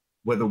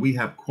 whether we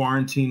have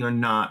quarantine or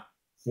not,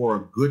 for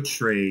a good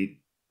trade.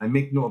 I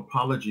make no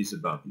apologies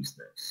about these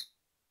things.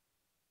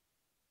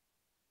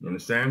 You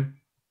understand?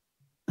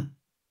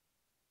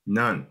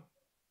 None.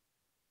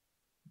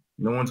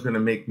 No one's going to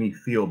make me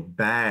feel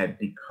bad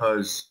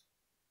because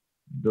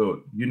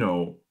of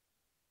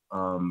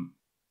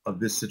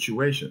this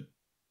situation.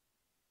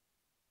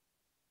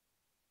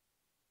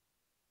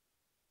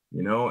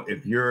 You know,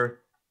 if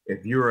you're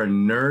a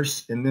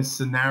nurse in this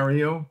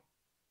scenario,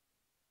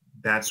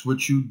 that's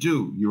what you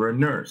do. You're a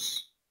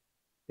nurse.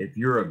 If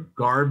you're a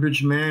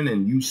garbage man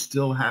and you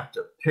still have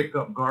to pick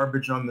up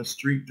garbage on the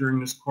street during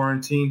this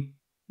quarantine,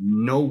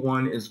 no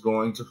one is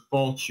going to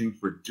fault you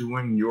for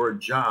doing your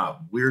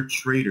job. We're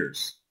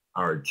traders.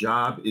 Our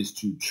job is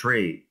to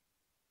trade.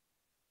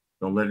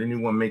 Don't let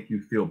anyone make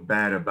you feel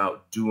bad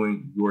about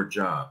doing your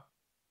job.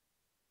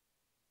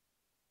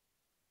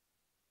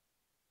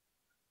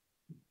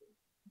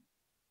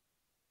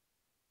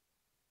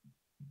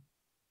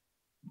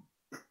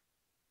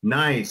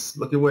 Nice.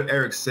 Look at what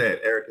Eric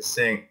said. Eric is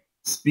saying,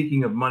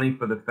 speaking of money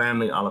for the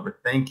family, Oliver,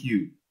 thank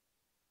you.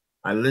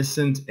 I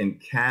listened and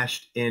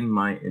cashed in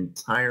my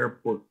entire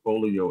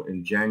portfolio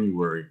in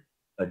January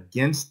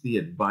against the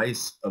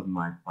advice of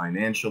my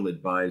financial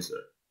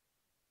advisor.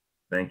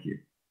 Thank you.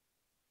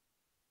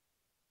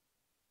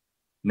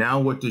 Now,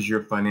 what does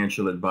your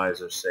financial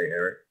advisor say,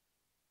 Eric?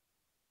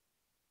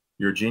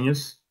 You're a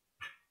genius?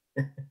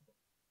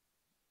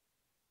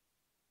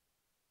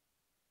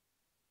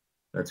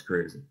 That's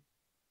crazy.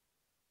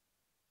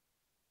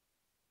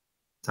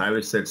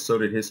 Tyler said so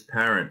did his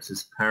parents.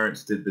 His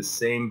parents did the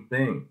same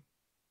thing.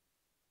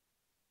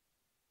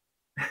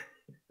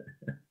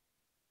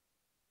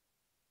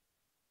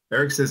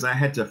 Eric says, I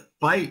had to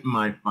fight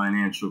my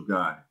financial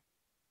guy.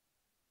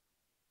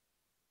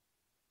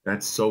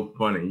 That's so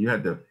funny. You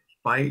had to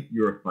fight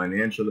your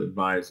financial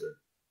advisor.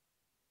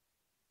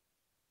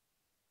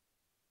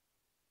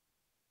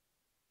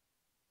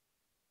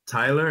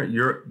 Tyler,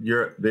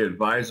 the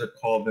advisor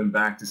called them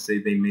back to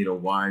say they made a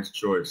wise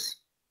choice.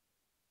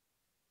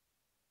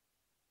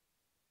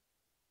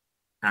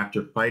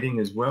 After fighting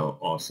as well?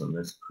 Awesome.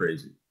 That's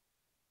crazy.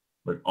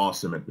 But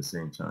awesome at the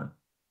same time.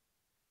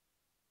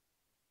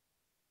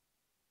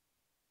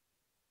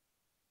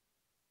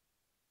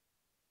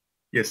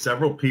 Yeah,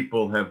 several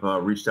people have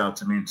reached out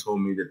to me and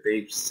told me that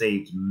they've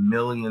saved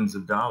millions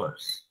of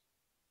dollars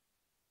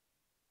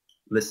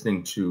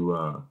listening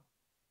to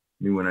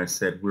me when I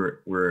said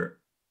we're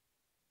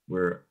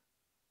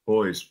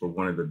poised for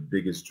one of the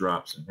biggest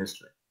drops in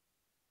history.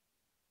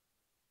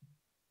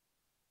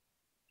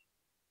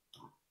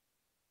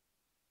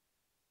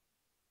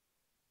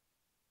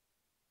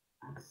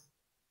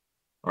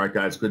 All right,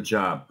 guys, good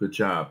job. Good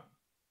job.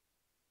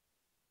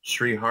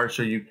 Sri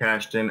Harsha, you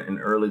cashed in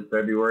early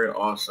February.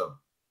 Awesome.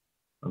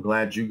 I'm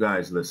glad you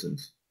guys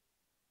listened.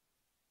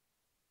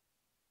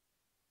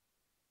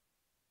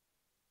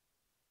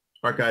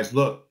 All right, guys,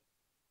 look.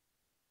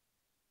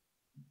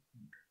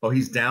 Oh,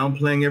 he's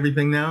downplaying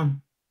everything now?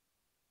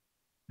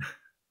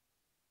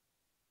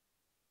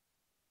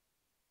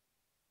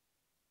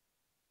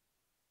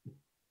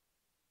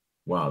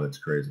 Wow, that's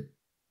crazy.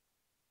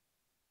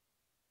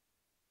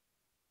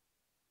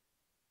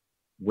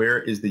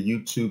 Where is the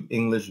YouTube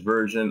English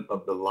version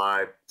of the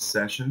live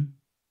session?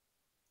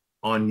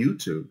 On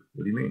YouTube.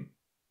 What do you mean?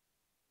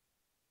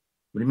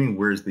 What do you mean,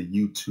 where's the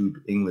YouTube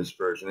English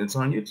version? It's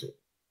on YouTube.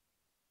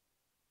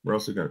 Where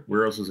else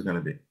is it going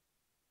to be?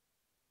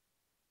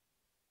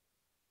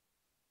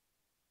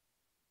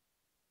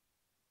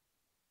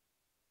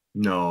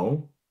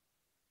 No,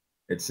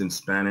 it's in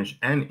Spanish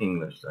and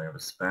English. I have a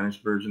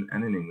Spanish version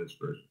and an English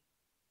version.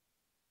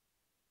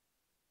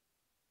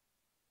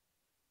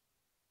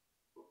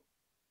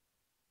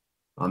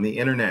 On the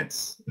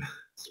internets.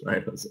 That's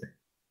right, Jose.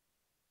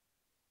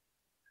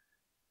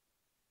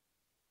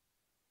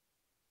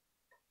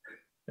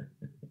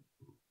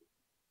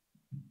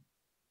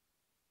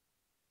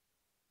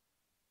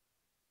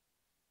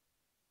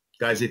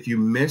 Guys, if you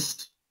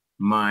missed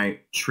my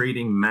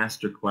trading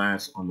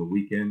masterclass on the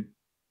weekend,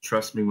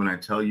 trust me when I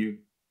tell you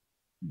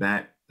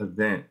that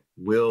event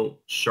will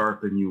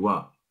sharpen you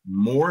up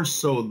more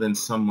so than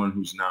someone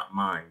who's not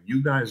mine.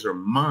 You guys are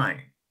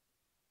mine.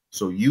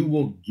 So you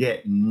will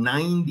get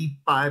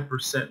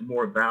 95%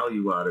 more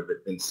value out of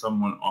it than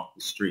someone off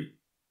the street.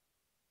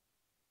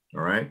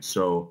 All right.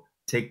 So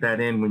take that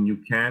in when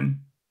you can.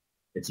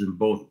 It's in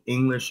both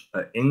English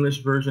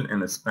version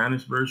and a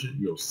Spanish version.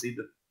 You'll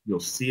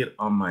see it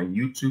on my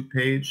YouTube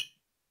page.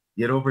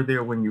 Get over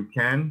there when you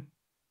can.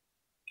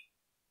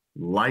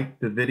 Like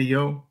the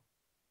video.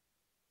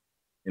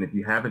 And if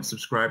you haven't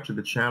subscribed to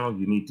the channel,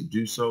 you need to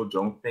do so.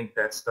 Don't think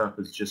that stuff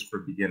is just for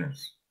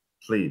beginners.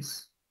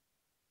 Please.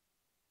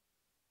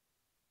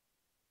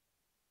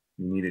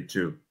 You need it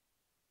too.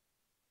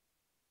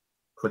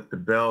 Click the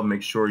bell.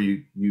 Make sure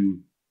you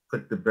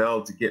click the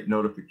bell to get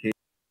notifications.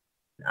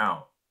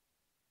 out,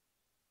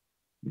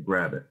 you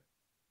grab it.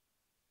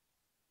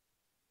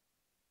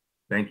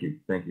 Thank you.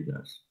 Thank you,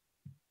 guys.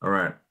 All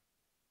right.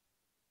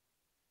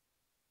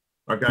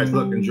 All right, guys,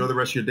 look, enjoy the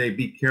rest of your day.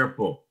 Be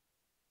careful.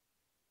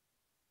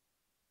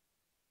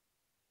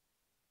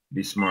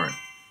 Be smart.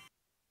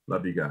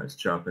 Love you guys.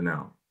 Ciao for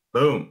now.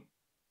 Boom.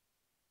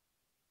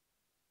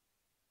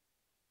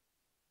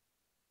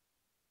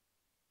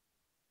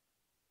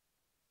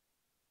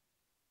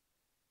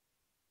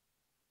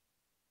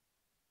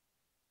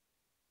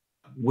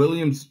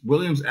 Williams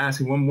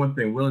asking one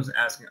thing. Williams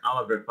asking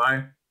Oliver,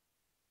 if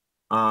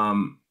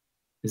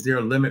is there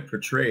a limit for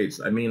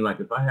trades? I mean, like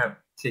if I have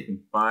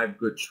taken 5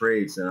 good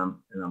trades and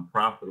I'm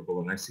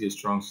profitable and I see a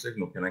strong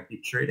signal, can I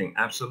keep trading?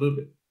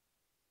 Absolutely.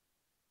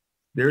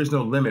 There is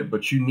no limit,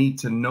 but you need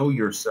to know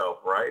yourself,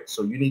 right?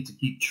 So you need to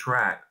keep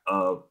track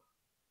of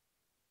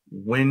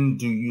when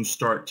do you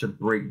start to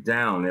break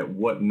down, at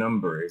what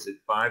number? Is it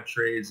 5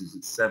 trades? Is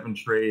it 7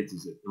 trades?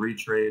 Is it 3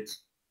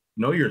 trades?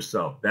 Know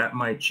yourself. That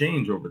might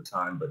change over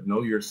time, but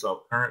know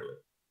yourself currently.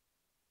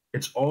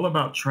 It's all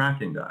about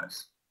tracking,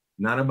 guys,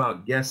 not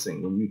about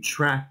guessing. When you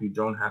track, you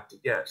don't have to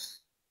guess.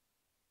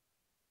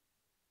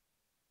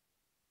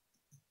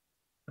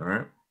 All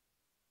right.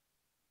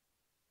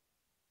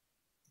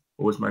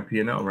 What was my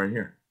P&L right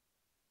here?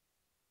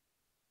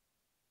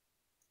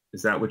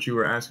 Is that what you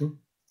were asking?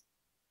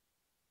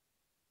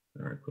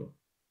 All right, cool.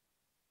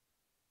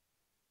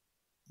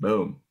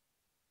 Boom.